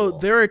fucking so cool.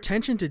 Their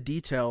attention to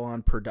detail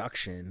on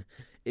production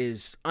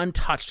is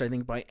untouched, I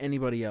think, by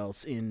anybody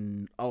else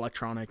in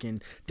electronic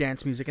and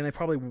dance music, and they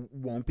probably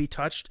won't be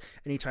touched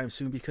anytime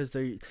soon because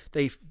they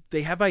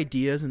have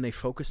ideas and they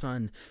focus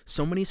on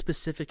so many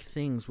specific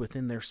things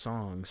within their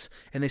songs,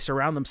 and they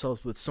surround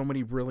themselves with so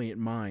many brilliant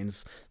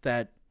minds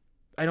that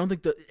I don't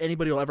think that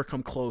anybody will ever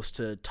come close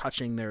to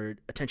touching their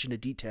attention to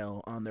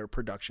detail on their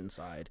production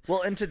side.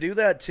 Well, and to do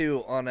that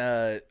too on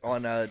a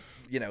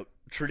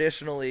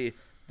traditionally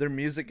their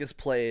music is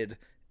played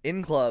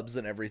in clubs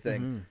and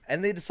everything,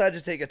 and they decide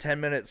to take a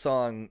 10-minute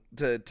song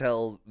to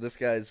tell this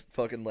guy's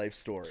fucking life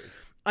story.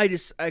 I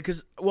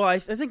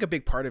think a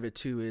big part of it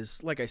too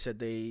is, like I said,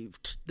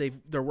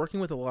 they're working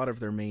with a lot of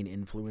their main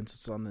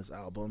influences on this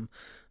album,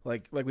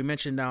 like we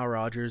mentioned Nile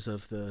Rodgers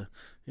of the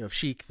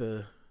Chic,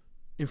 the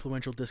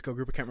influential disco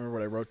group. I can't remember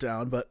what I wrote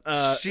down, but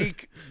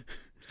Chic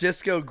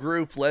disco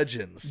group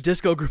legends.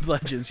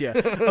 Yeah.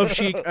 Of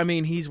Chic, I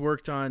mean, he's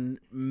worked on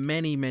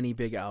many, many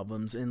big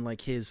albums, and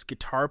like his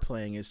guitar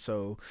playing is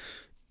so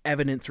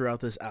evident throughout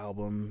this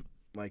album.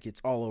 Like,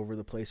 it's all over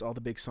the place. All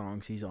the big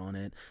songs, he's on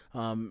it.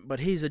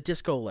 But he's a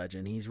disco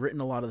legend. He's written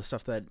a lot of the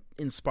stuff that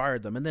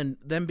inspired them. And then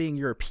them being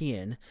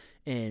European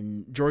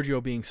and Giorgio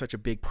being such a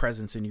big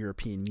presence in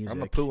European music.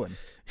 I'm a pooin'.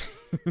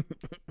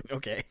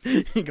 Okay.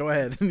 Go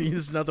ahead. This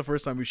is not the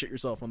first time you shit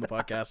yourself on the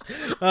podcast.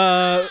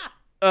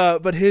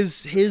 But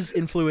his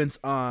influence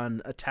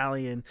on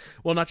Italian,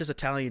 well, not just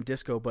Italian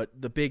disco, but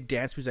the big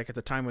dance music at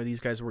the time when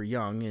these guys were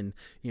young and,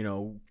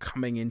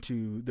 coming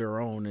into their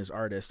own as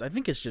artists. I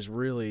think it's just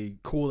really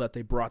cool that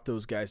they brought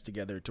those guys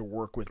together to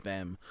work with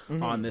them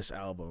on this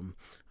album.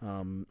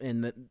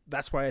 And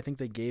that's why I think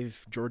they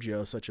gave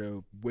Giorgio such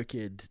a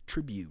wicked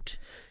tribute.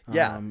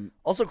 Yeah.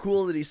 Also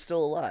cool that he's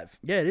still alive.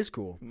 Yeah, it is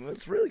cool.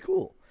 It's really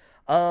cool.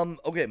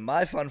 Okay,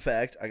 my fun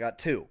fact, I got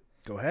two.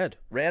 Go ahead.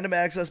 Random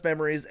Access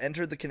Memories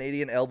entered the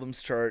Canadian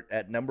albums chart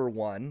at number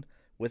 1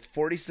 with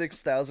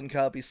 46,000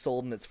 copies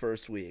sold in its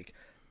first week.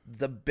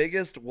 The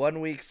biggest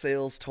one-week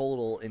sales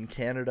total in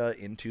Canada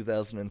in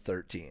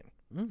 2013,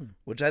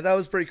 which I thought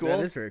was pretty cool. That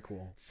is very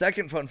cool.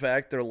 Second fun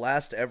fact, their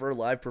last ever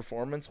live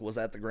performance was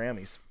at the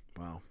Grammys.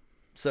 Wow.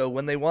 So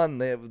when they won,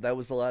 that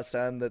was the last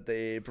time that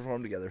they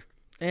performed together.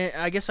 And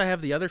I guess I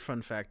have the other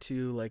fun fact,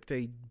 too. Like,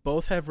 they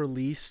both have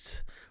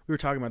released, we were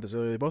talking about this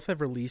earlier, they both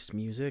have released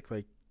music,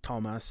 like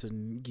Thomas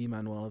and Guy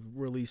Manuel have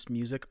released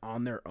music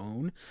on their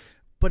own,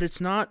 but it's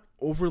not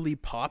overly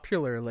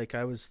popular. Like,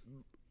 I was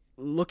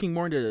looking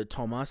more into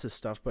Thomas's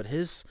stuff, but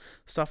his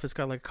stuff has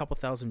got like a couple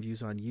thousand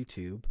views on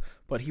YouTube,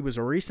 but he was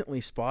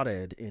recently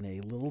spotted in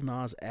a Lil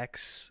Nas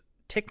X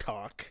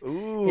TikTok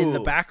in the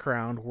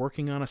background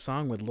working on a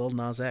song with Lil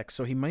Nas X.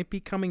 So he might be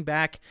coming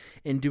back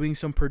and doing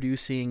some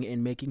producing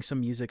and making some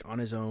music on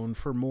his own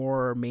for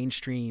more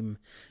mainstream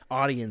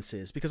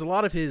audiences, because a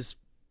lot of his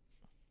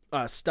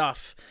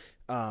stuff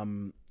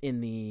in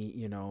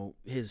the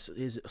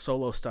his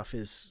solo stuff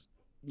is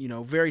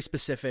very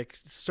specific,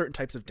 certain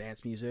types of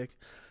dance music,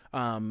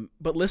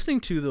 but listening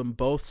to them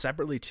both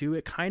separately too,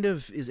 it kind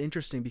of is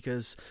interesting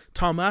because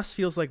Thomas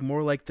feels like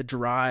more like the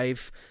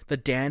drive, the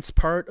dance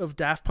part of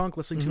Daft Punk,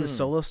 listening to his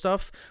solo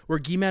stuff, where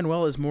Guy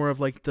Manuel is more of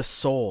like the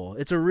soul.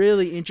 It's a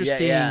really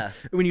interesting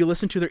when you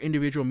listen to their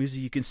individual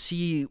music, you can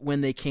see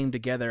when they came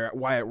together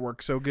why it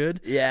worked so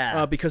good,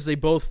 because they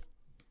both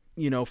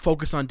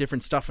focus on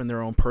different stuff in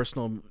their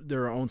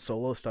own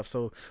solo stuff.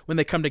 So when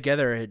they come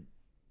together,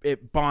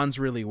 it bonds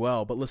really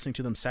well, but listening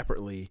to them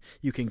separately,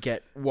 you can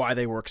get why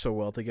they work so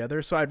well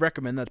together. So I'd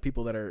recommend that to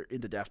people that are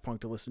into Daft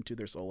Punk to listen to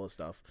their solo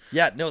stuff.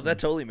 Yeah, no, that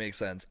totally makes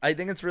sense. I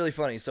think it's really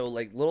funny. So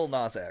like Lil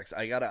Nas X,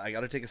 I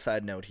gotta take a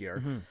side note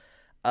here.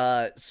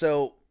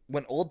 So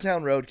when Old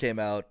Town Road came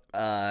out,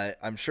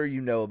 I'm sure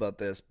you know about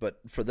this, but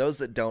for those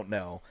that don't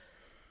know,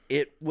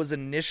 it was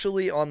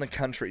initially on the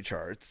country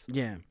charts.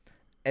 Yeah.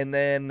 And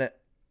then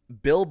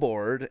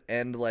Billboard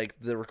and like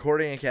the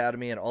Recording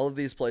Academy and all of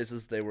these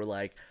places, they were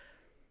like,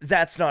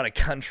 that's not a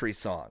country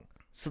song.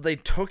 So they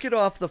took it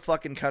off the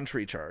fucking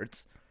country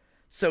charts.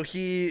 So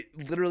he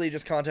literally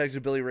just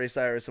contacted Billy Ray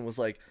Cyrus and was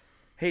like,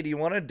 hey, do you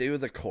want to do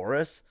the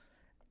chorus?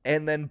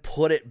 And then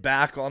put it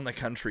back on the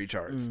country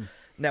charts.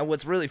 Now,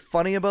 what's really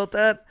funny about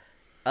that,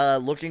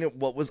 looking at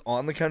what was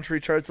on the country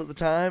charts at the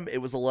time, it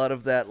was a lot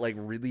of that like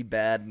really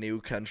bad new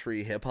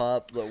country hip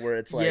hop where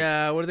it's like,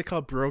 what do they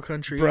call bro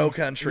country? Bro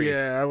country.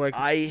 Yeah,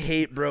 I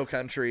hate bro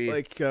country.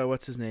 Like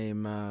what's his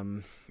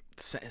name?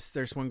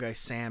 There's one guy,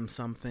 Sam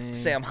something.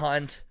 Sam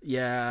Hunt.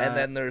 Yeah. And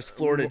then there's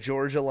Florida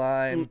Georgia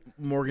Line.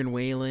 Morgan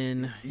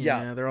Wallen.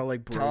 Yeah, they're all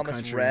like bro Thomas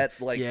country. Rhett.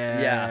 Like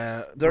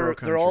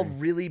they're all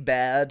really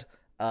bad.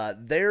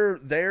 They're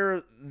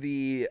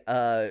the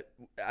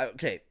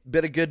okay,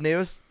 bit of good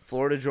news.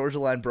 Florida Georgia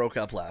Line broke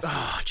up last week.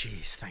 Oh,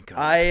 jeez, thank God.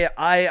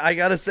 I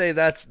gotta say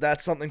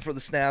that's something for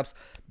the snaps,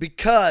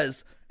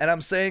 because, and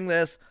I'm saying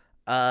this,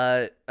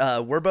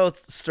 we're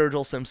both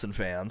Sturgill Simpson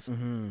fans.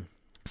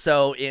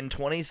 So in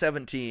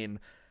 2017,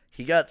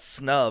 he got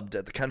snubbed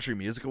at the Country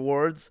Music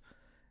Awards,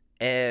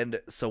 and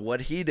so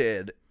what he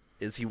did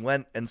is he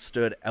went and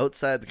stood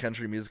outside the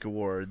Country Music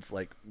Awards,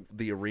 like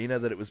the arena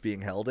that it was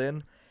being held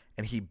in,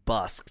 and he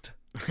busked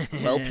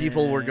while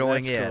people were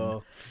going That's in.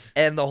 cool.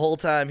 And the whole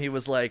time he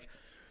was like,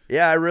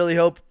 yeah, I really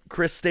hope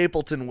Chris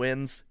Stapleton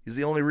wins. He's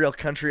the only real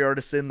country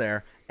artist in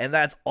there. And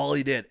that's all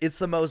he did. It's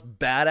the most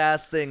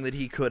badass thing that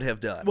he could have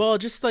done. Well,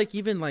 just like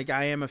even like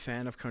I am a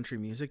fan of country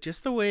music,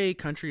 just the way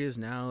country is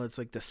now, it's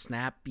like the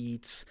snap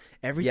beats,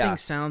 everything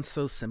sounds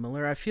so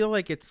similar. I feel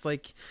like it's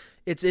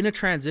in a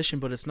transition,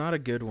 but it's not a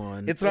good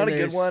one. It's not a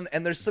good one,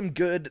 and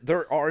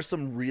there are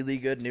some really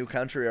good new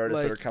country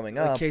artists that are coming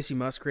up. Casey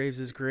Musgraves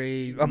is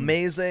great.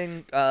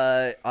 Amazing.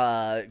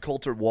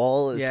 Coulter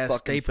Wall is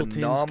fucking Stapleton's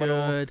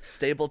phenomenal. good.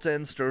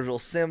 Stapleton, Sturgill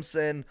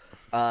Simpson.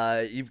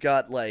 You've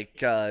got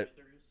like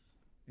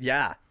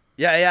yeah.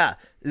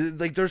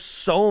 Like there's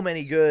so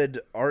many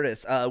good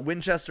artists.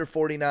 Winchester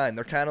 49.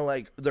 They're kind of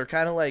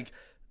like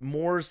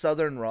more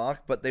southern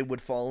rock, but they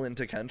would fall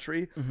into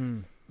country.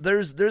 Mm-hmm.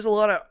 There's a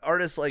lot of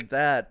artists like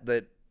that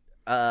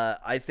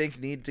I think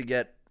need to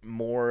get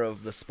more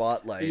of the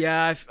spotlight.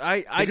 Yeah,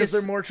 because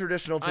they're more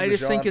traditional to the genre. I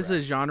just think as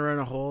a genre in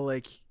a whole,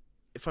 like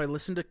if I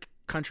listen to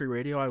country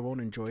radio, I won't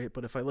enjoy it,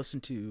 but if I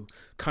listen to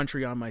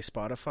country on my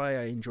Spotify,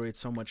 I enjoy it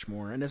so much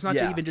more. And it's not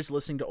even just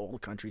listening to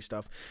old country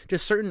stuff.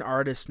 Just certain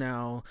artists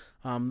now,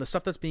 the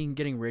stuff that's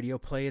getting radio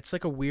play, it's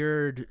like a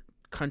weird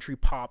country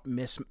pop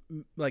mix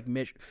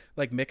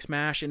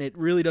mash, and it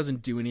really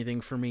doesn't do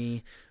anything for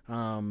me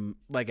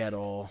like at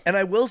all. And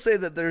I will say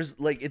that there's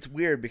like, it's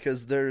weird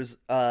because there's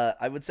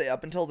I would say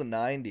up until the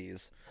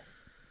 90s,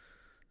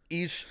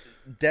 each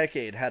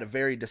decade had a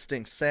very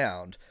distinct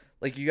sound.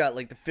 Like you got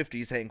like the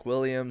 50s Hank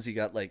Williams, you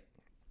got like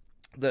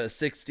the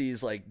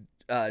 60s like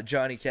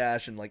Johnny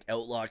Cash and like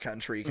outlaw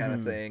country kind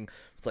of thing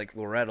with like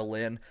Loretta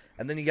Lynn,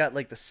 and then you got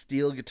like the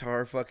steel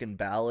guitar fucking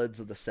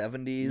ballads of the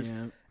 70s.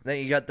 Yeah. And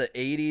then you got the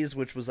 80s,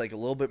 which was like a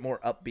little bit more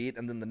upbeat,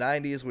 and then the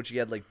 90s, which you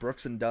had like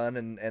Brooks and Dunn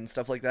and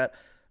stuff like that.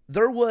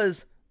 There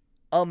was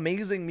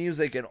amazing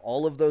music in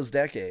all of those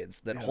decades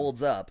that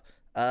holds up.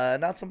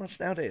 Not so much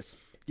nowadays.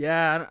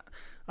 Yeah,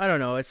 I don't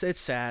know. It's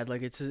sad.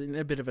 Like it's in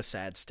a bit of a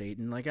sad state,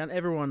 and like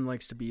everyone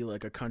likes to be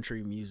like a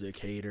country music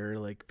hater.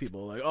 Like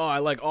people are like, oh, I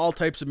like all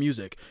types of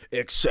music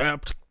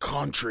except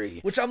country.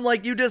 Which I'm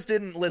like, you just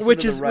didn't listen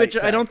to the right which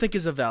time. I don't think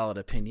is a valid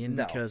opinion,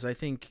 No. because I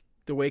think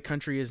the way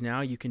country is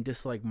now, you can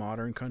dislike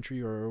modern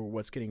country or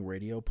what's getting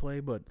radio play,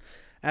 but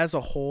as a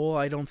whole,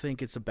 I don't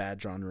think it's a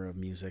bad genre of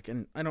music.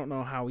 And I don't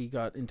know how he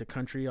got into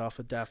country off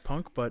of Daft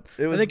Punk, but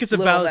I think it's a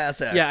valid.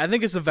 Yeah, I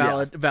think it's a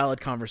valid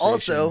conversation.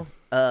 Also,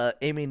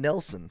 Amy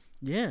Nelson.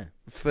 Yeah.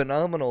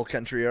 Phenomenal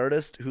country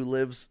artist who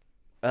lives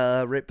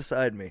right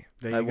beside me.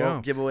 There you I go.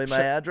 won't give away my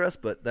address,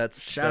 but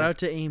that's... Shout out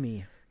to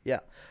Amy. Yeah.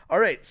 All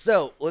right,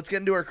 so let's get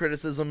into our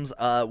criticisms.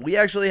 We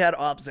actually had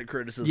opposite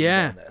criticisms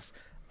on this,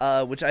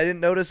 which I didn't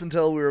notice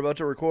until we were about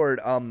to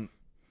record.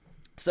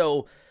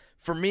 So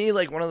for me,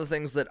 like one of the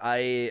things that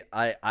I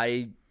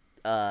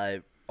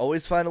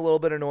always find a little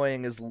bit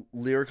annoying is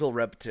lyrical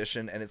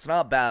repetition, and it's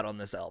not bad on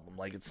this album.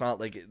 Like it's not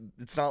like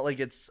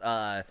it's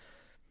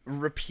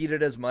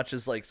repeated as much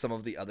as like some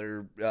of the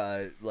other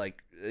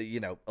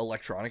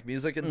electronic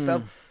music and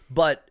stuff,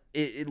 but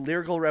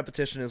lyrical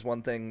repetition is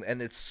one thing,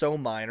 and it's so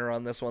minor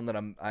on this one that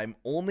I'm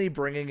only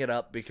bringing it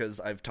up because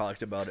I've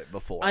talked about it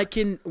before.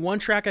 One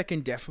track I can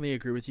definitely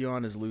agree with you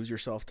on is "Lose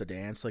Yourself to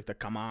Dance," like the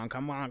come on,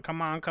 come on,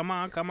 come on, come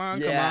on, come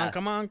on, come on,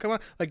 come on, come on,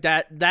 like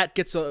that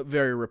gets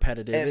very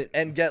repetitive.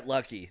 And Get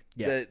Lucky.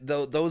 Yeah.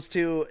 Those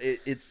two,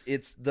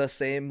 it's the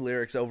same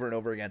lyrics over and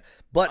over again.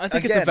 But I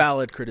think again, it's a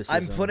valid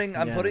criticism.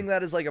 I'm putting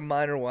that as like a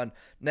minor one.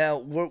 Now,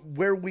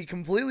 where we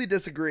completely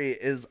disagree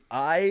is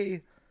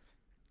I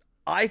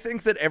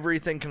think that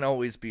everything can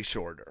always be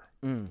shorter.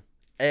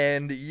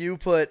 And you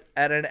put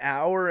at an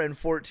hour and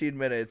 14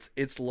 minutes,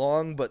 it's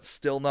long, but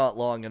still not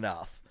long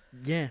enough.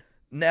 Yeah.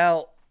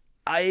 Now,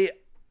 I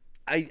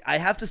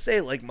have to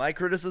say, like, my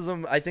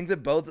criticism, I think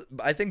both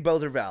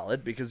are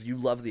valid because you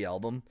love the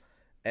album,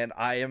 and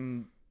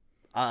I'm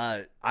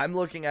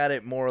looking at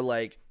it more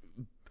like,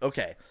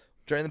 okay,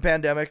 during the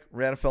pandemic,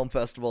 ran a film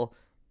festival,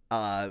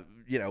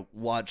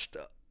 watched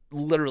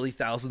literally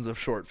thousands of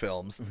short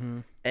films,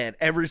 and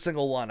every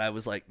single one I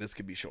was like, this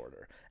could be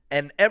shorter.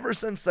 And ever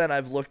since then,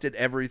 I've looked at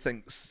every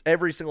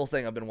single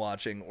thing I've been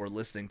watching or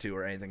listening to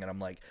or anything, and I'm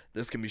like,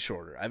 this can be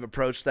shorter. I've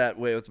approached that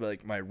way with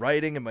like my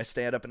writing and my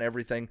stand-up and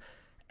everything.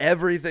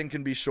 Everything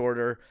can be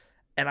shorter.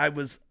 And I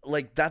was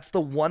like, that's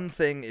the one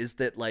thing is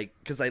that, like,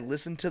 because I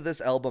listened to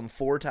this album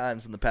 4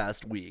 times in the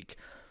past week,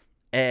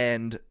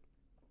 and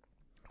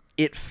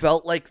it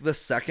felt like the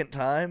second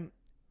time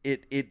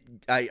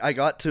I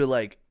got to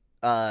like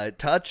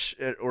touch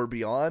or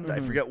beyond. I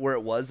forget where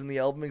it was in the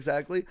album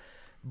exactly,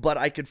 but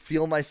I could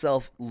feel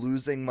myself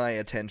losing my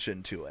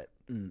attention to it.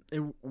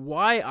 And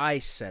why I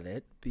said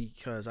it,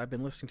 because I've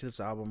been listening to this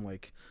album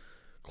like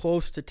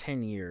close to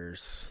 10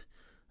 years.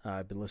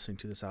 I've been listening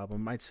to this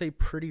album, I'd say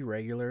pretty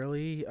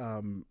regularly.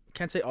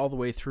 Can't say all the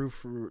way through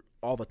for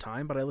all the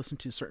time, but I listen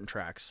to certain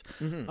tracks.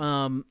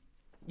 10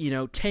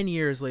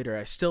 years later,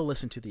 I still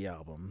listen to the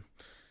album.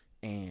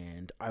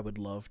 and I would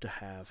love to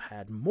have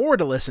had more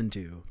to listen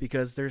to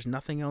because there's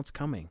nothing else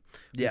coming,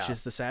 which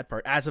is the sad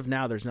part. As of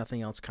now, there's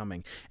nothing else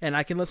coming, and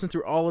I can listen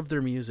through all of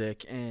their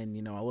music,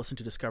 and I'll listen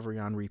to Discovery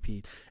on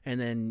repeat,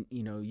 and then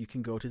you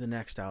can go to the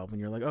next album,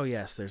 and you're like, oh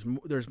yes,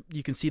 there's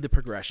you can see the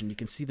progression, you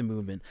can see the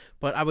movement,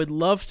 but I would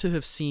love to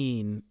have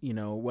seen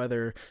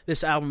whether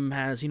this album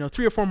has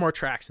 3 or 4 more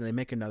tracks and they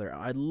make another.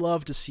 I'd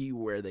love to see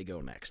where they go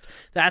next.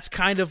 That's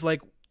kind of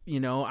like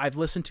I've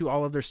listened to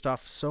all of their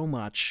stuff so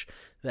much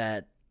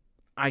that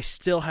I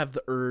still have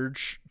the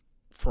urge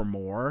for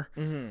more,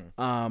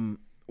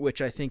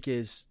 which I think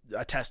is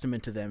a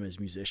testament to them as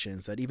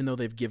musicians, that even though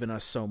they've given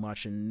us so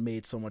much and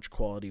made so much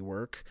quality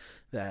work,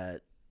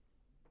 that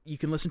you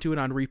can listen to it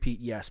on repeat,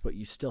 yes, but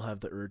you still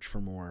have the urge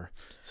for more.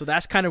 So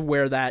that's kind of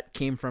where that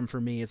came from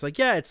for me. It's like,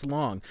 yeah, it's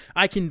long.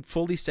 I can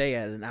fully say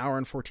at an hour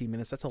and 14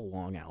 minutes, that's a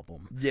long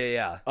album.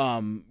 Yeah.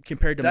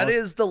 Compared to that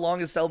is the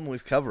longest album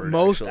we've covered.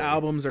 Most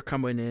albums are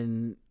coming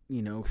in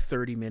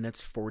 30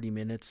 minutes, 40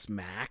 minutes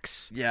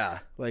max. Yeah.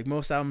 Like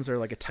most albums are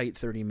like a tight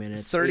 30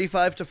 minutes.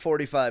 35 to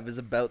 45 is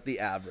about the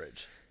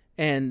average.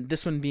 And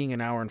this one being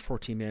an hour and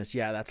 14 minutes,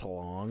 yeah, that's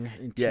long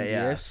and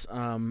tedious.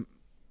 Yeah.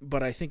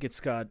 But I think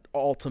it's got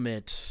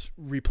ultimate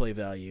replay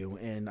value,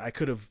 and I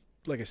could have,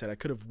 like I said, I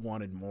could have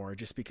wanted more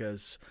just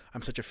because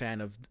I'm such a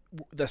fan of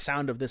the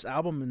sound of this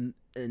album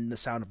and the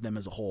sound of them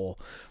as a whole.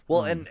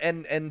 Well,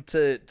 and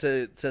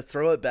to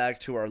throw it back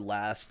to our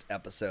last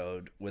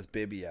episode with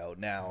Bibio,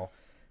 now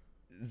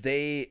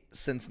they,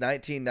 since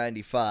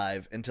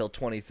 1995 until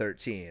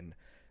 2013,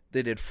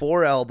 they did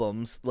 4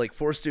 albums, like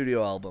 4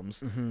 studio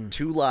albums,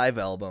 2 live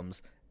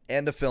albums,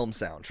 and a film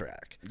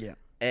soundtrack. Yeah.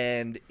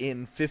 And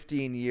in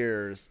 15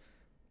 years,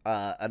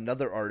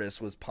 another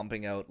artist was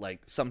pumping out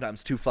like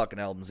sometimes 2 fucking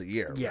albums a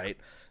year, right?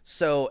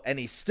 So, and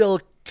he's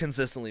still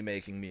consistently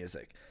making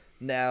music.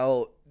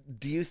 Now,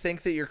 do you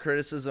think that your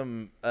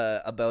criticism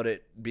about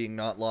it being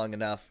not long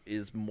enough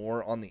is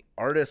more on the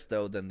artist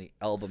though than the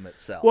album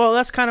itself? Well,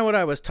 that's kind of what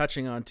I was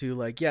touching on too.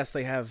 Like, yes,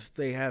 they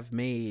have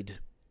made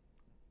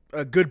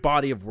a good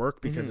body of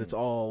work because it's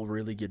all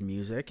really good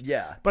music.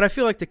 Yeah. But I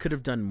feel like they could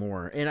have done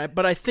more.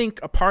 But I think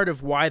a part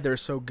of why they're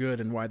so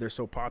good and why they're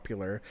so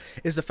popular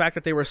is the fact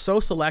that they were so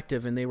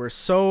selective and they were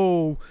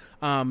so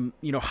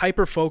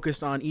hyper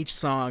focused on each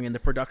song and the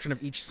production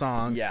of each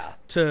song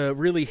to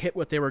really hit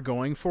what they were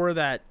going for,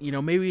 that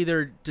maybe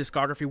their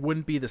discography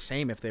wouldn't be the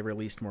same if they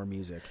released more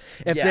music.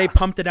 If they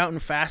pumped it out in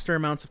faster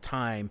amounts of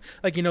time.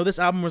 Like, this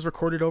album was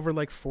recorded over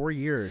like 4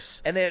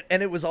 years. And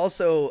it was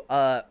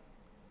also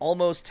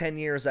almost 10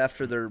 years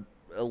after their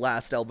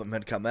last album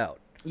had come out.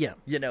 Yeah.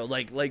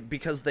 Like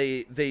because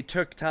they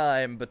took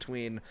time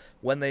between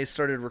when they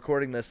started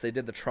recording this. They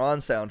did the Tron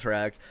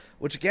soundtrack,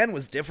 which again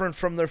was different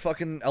from their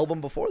fucking album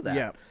before that.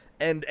 Yeah.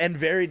 And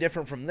very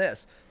different from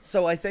this.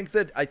 So I think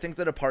that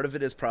a part of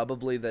it is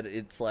probably that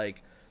it's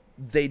like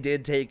they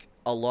did take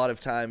a lot of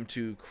time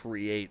to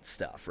create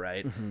stuff,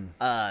 right?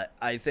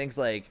 I think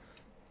like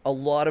a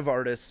lot of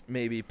artists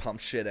maybe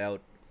pump shit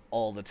out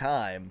all the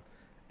time.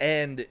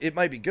 And it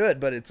might be good,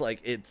 but it's like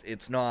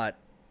it's not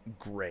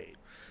great.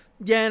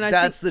 Yeah, and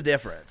that's the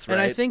difference, right?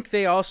 And I think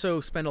they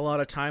also spend a lot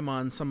of time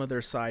on some of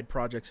their side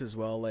projects as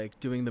well, like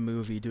doing the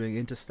movie, doing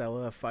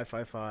Interstellar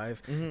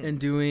 555, and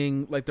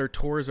doing like their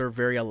tours are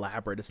very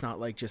elaborate. It's not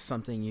like just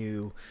something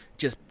you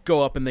just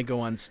go up and they go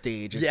on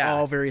stage. It's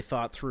all very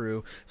thought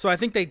through. So I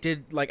think they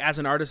did, like, as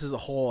an artist as a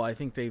whole, I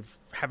think they've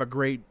have a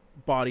great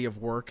body of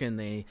work,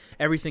 and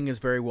everything is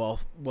very well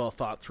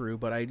thought through,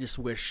 but I just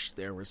wish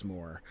there was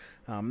more.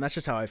 That's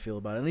just how I feel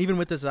about it. And even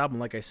with this album,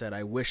 like I said,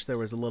 I wish there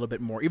was a little bit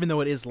more, even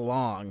though it is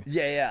long.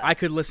 I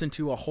could listen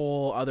to a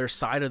whole other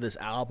side of this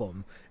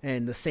album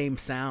and the same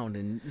sound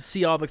and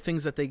see all the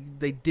things that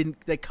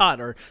they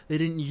cut or they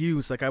didn't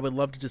use. Like, I would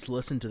love to just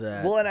listen to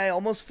that. Well, and I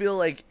almost feel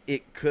like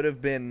it could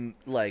have been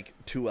like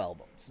 2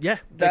 albums. Yeah.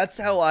 That's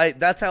how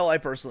I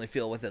personally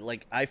feel with it.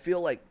 Like, I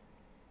feel like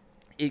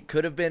it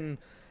could have been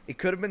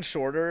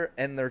shorter,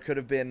 and there could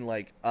have been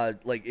like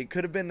it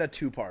could have been a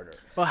 2-parter.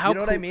 Well, how you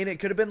know what I mean? It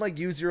could have been like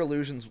Use Your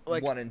Illusions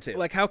 1 and 2.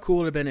 Like, how cool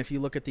would it have been if you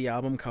look at the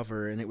album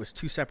cover and it was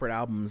 2 separate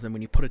albums, and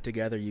when you put it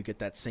together, you get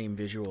that same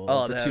visual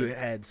of the 2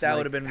 heads. That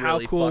would have been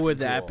really how cool would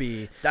cool. that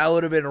be? That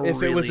would have been really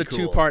cool. If it was a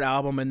 2-part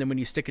album, and then when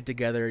you stick it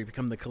together, you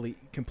become the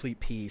complete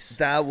piece.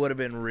 That would have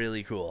been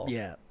really cool.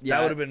 Yeah.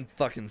 That would have been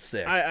fucking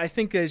sick. I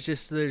think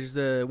there's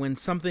when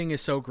something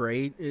is so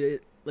great.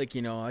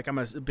 I'm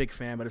a big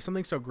fan, but if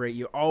something's so great,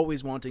 you're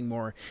always wanting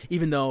more,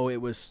 even though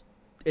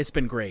it's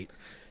been great.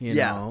 You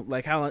know,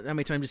 like how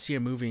many times you see a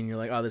movie and you're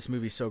like, oh, this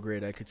movie's so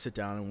great, I could sit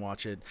down and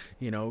watch it.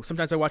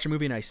 Sometimes I watch a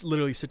movie and I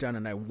literally sit down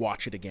and I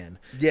watch it again.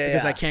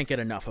 Because I can't get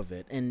enough of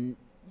it. And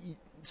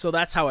so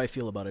that's how I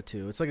feel about it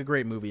too. It's like a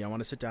great movie. I want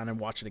to sit down and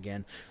watch it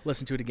again,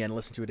 listen to it again,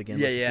 listen to it again,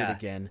 listen to it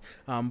again.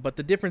 But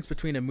the difference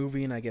between a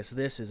movie and I guess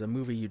this is a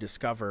movie you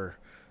discover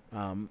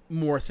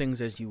more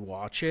things as you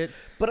watch it.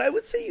 But I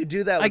would say you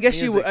do that with I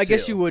guess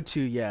music you would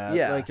too, yeah.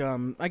 Yeah. Like,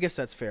 I guess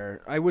that's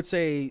fair. I would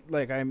say,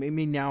 like, I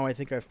mean, now I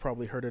think I've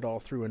probably heard it all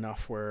through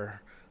enough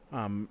where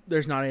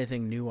there's not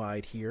anything new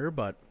I'd hear,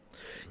 but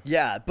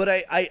Yeah, but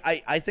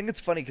I think it's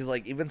funny because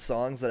like even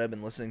songs that I've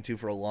been listening to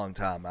for a long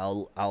time,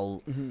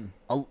 I'll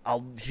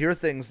hear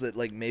things that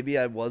like maybe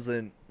I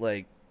wasn't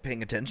like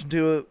paying attention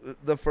to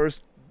the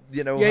first.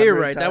 You know, Yeah, you're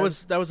right.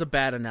 times. That was a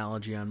bad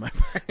analogy on my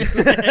part.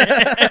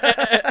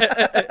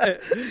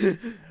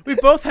 We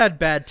both had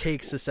bad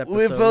takes this episode.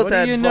 We've both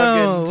had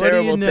fucking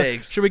terrible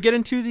takes. Should we get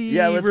into the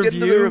let's review? get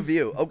into the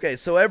review. Okay,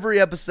 so every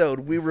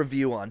episode we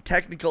review on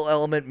technical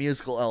element,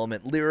 musical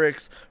element,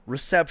 lyrics,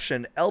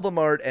 reception, album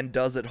art, and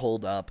does it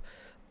hold up?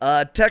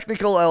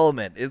 Technical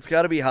element, it's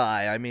got to be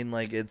high. I mean,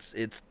 like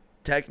it's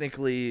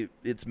technically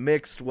it's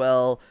mixed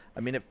well. I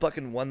mean, it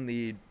fucking won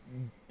the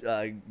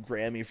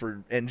Grammy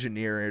for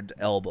engineered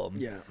album.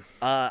 Yeah.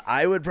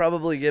 I would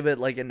probably give it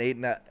like an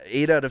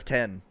 8 out of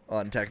 10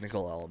 on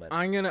technical element.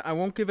 I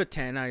won't give it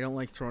 10. I don't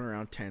like throwing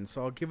around 10,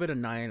 so I'll give it a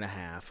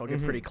 9.5. I'll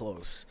get pretty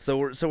close. So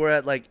we're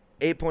at like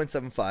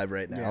 8.75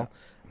 right now.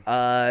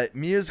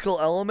 Musical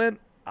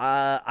element,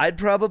 I'd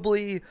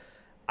probably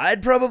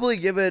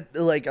give it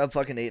like a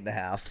fucking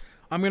 8.5.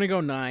 I'm gonna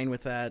go 9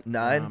 with that.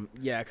 9?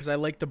 Yeah, because I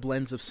like the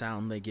blends of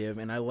sound they give,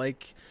 and I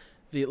like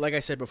like I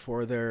said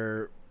before,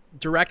 their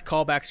direct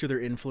callbacks to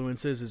their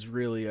influences is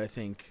really, I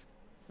think,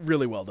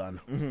 really well done.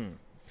 Mm-hmm.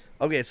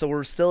 Okay, so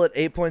we're still at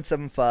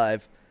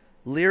 8.75.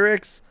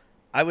 Lyrics,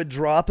 I would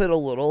drop it a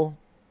little,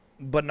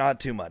 but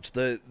not too much.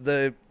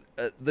 The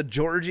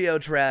Giorgio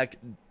track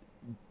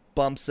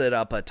bumps it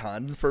up a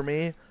ton for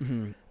me.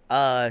 Mm-hmm.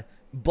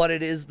 But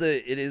it is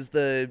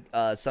the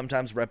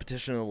sometimes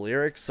repetition of the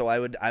lyrics, so I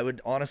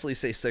would honestly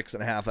say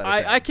 6.5 out of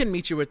 10. I can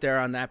meet you with there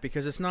on that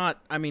because it's not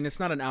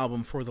an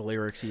album for the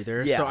lyrics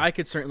either. Yeah. So I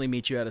could certainly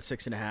meet you at a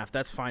 6.5.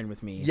 That's fine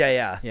with me.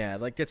 Yeah.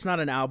 Like it's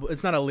not an album.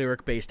 It's not a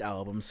lyric based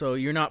album, so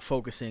you're not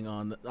focusing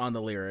on the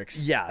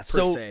lyrics. Yeah. Per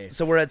So se.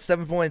 so we're at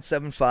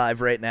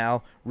 7.75 right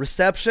now.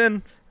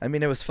 Reception, I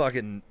mean, it was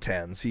fucking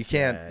 10. So you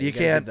can't gotta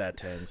give that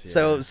 10s.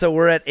 Yeah. So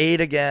we're at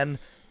 8 again.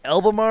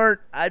 Album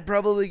art, I'd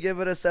probably give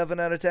it a 7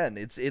 out of 10.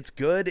 It's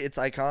good, it's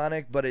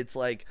iconic, but it's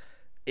like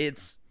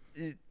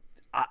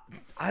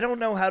I don't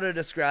know how to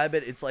describe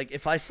it. It's like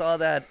if I saw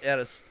that at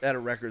a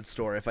record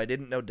store, if I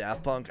didn't know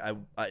Daft Punk, I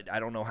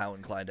don't know how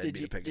inclined I'd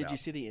be to pick it up. Did you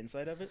see the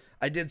inside of it?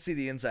 I did see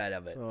the inside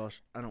of it. So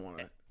I don't want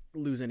to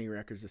lose any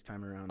records this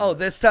time around. Oh,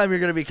 this time you're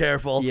gonna be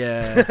careful.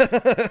 Yeah.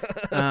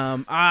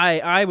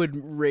 I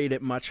would rate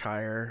it much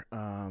higher.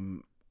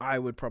 I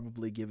would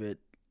probably give it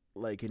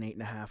like an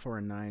 8.5 or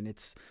a 9.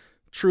 It's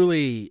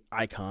truly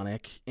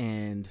iconic,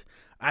 and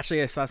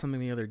actually I saw something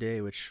the other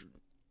day, which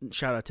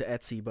shout out to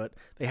Etsy, but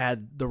they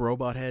had the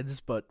robot heads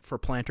but for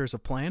planters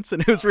of plants,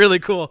 and it was really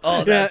cool.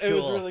 Oh, that's cool. It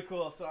was really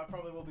cool, so I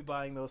probably will be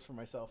buying those for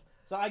myself.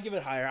 So I give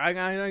it higher.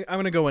 I'm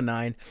gonna go a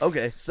 9.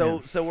 Okay,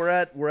 so we're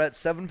at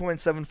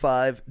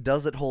 7.75.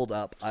 Does it hold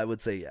up? I would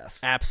say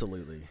yes.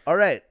 Absolutely. All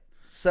right,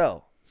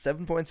 so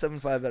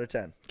 7.75 out of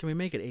 10. Can we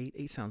make it 8?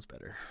 8 sounds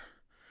better.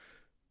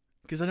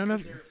 Because I don't know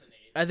if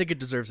I think it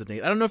deserves an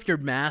 8. I don't know if your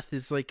math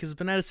is like, because it's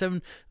been at a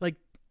 7. Like,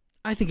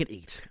 I think an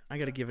 8. I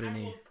gotta give it an 8.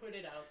 I will put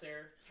it out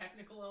there.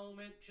 Technical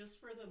element,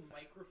 just for the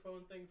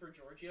microphone thing for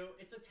Giorgio,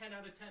 it's a 10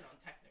 out of 10 on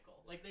technical.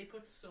 Like they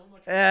put so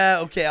much.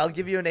 Okay, I'll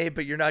give you an 8,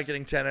 but you're not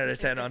getting 10 out of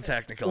 10 on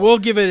technical. We'll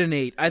give it an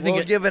 8. I think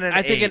We'll give it an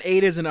I think 8. an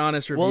 8 is an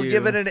honest review. We'll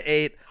give it an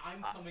 8.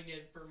 I'm coming in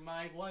for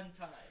my one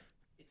time.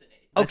 It's an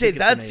 8. Okay, think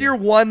it's that's an 8. your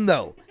 1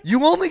 though.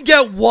 You only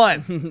get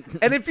 1.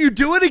 And if you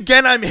do it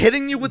again, I'm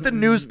hitting you with the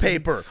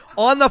newspaper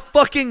on the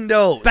fucking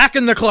nose. Back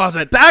in the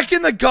closet. Back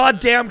in the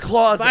goddamn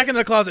closet. Back in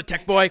the closet,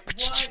 tech boy.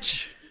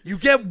 You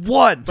get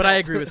 1. But I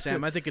agree with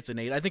Sam. I think it's an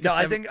 8. I think No, it's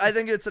I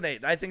think it's an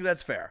 8. I think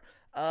that's fair.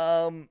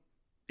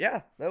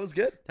 Yeah, that was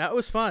good. that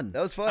was fun.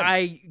 That was fun.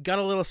 I got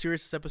a little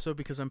serious this episode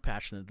because I'm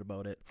passionate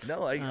about it.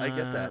 No, I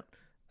get that.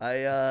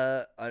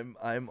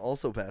 I'm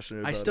also passionate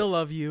about I still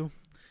love you.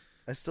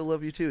 I still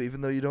love you too, even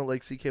though you don't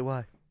like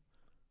CKY.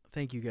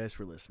 Thank you guys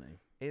for listening.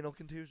 Anal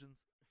contusions.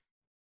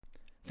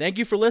 Thank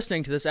you for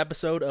listening to this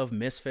episode of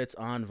Misfits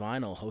on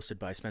Vinyl, hosted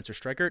by Spencer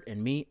Streikert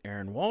and me,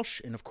 Aaron Walsh,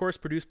 and of course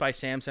produced by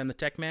Sam the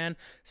Tech Man,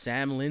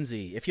 Sam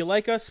Lindsay. If you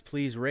like us,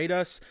 please rate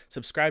us,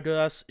 subscribe to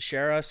us,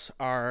 share us.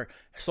 Our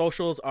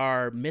socials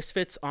are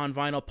Misfits on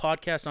Vinyl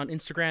Podcast on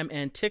Instagram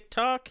and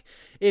TikTok.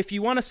 If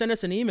you want to send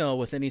us an email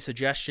with any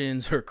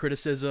suggestions or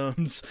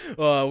criticisms,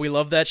 we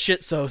love that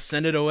shit, so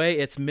send it away.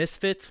 It's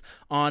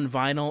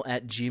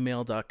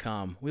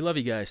misfitsonvinyl@gmail.com. We love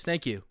you guys.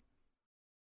 Thank you.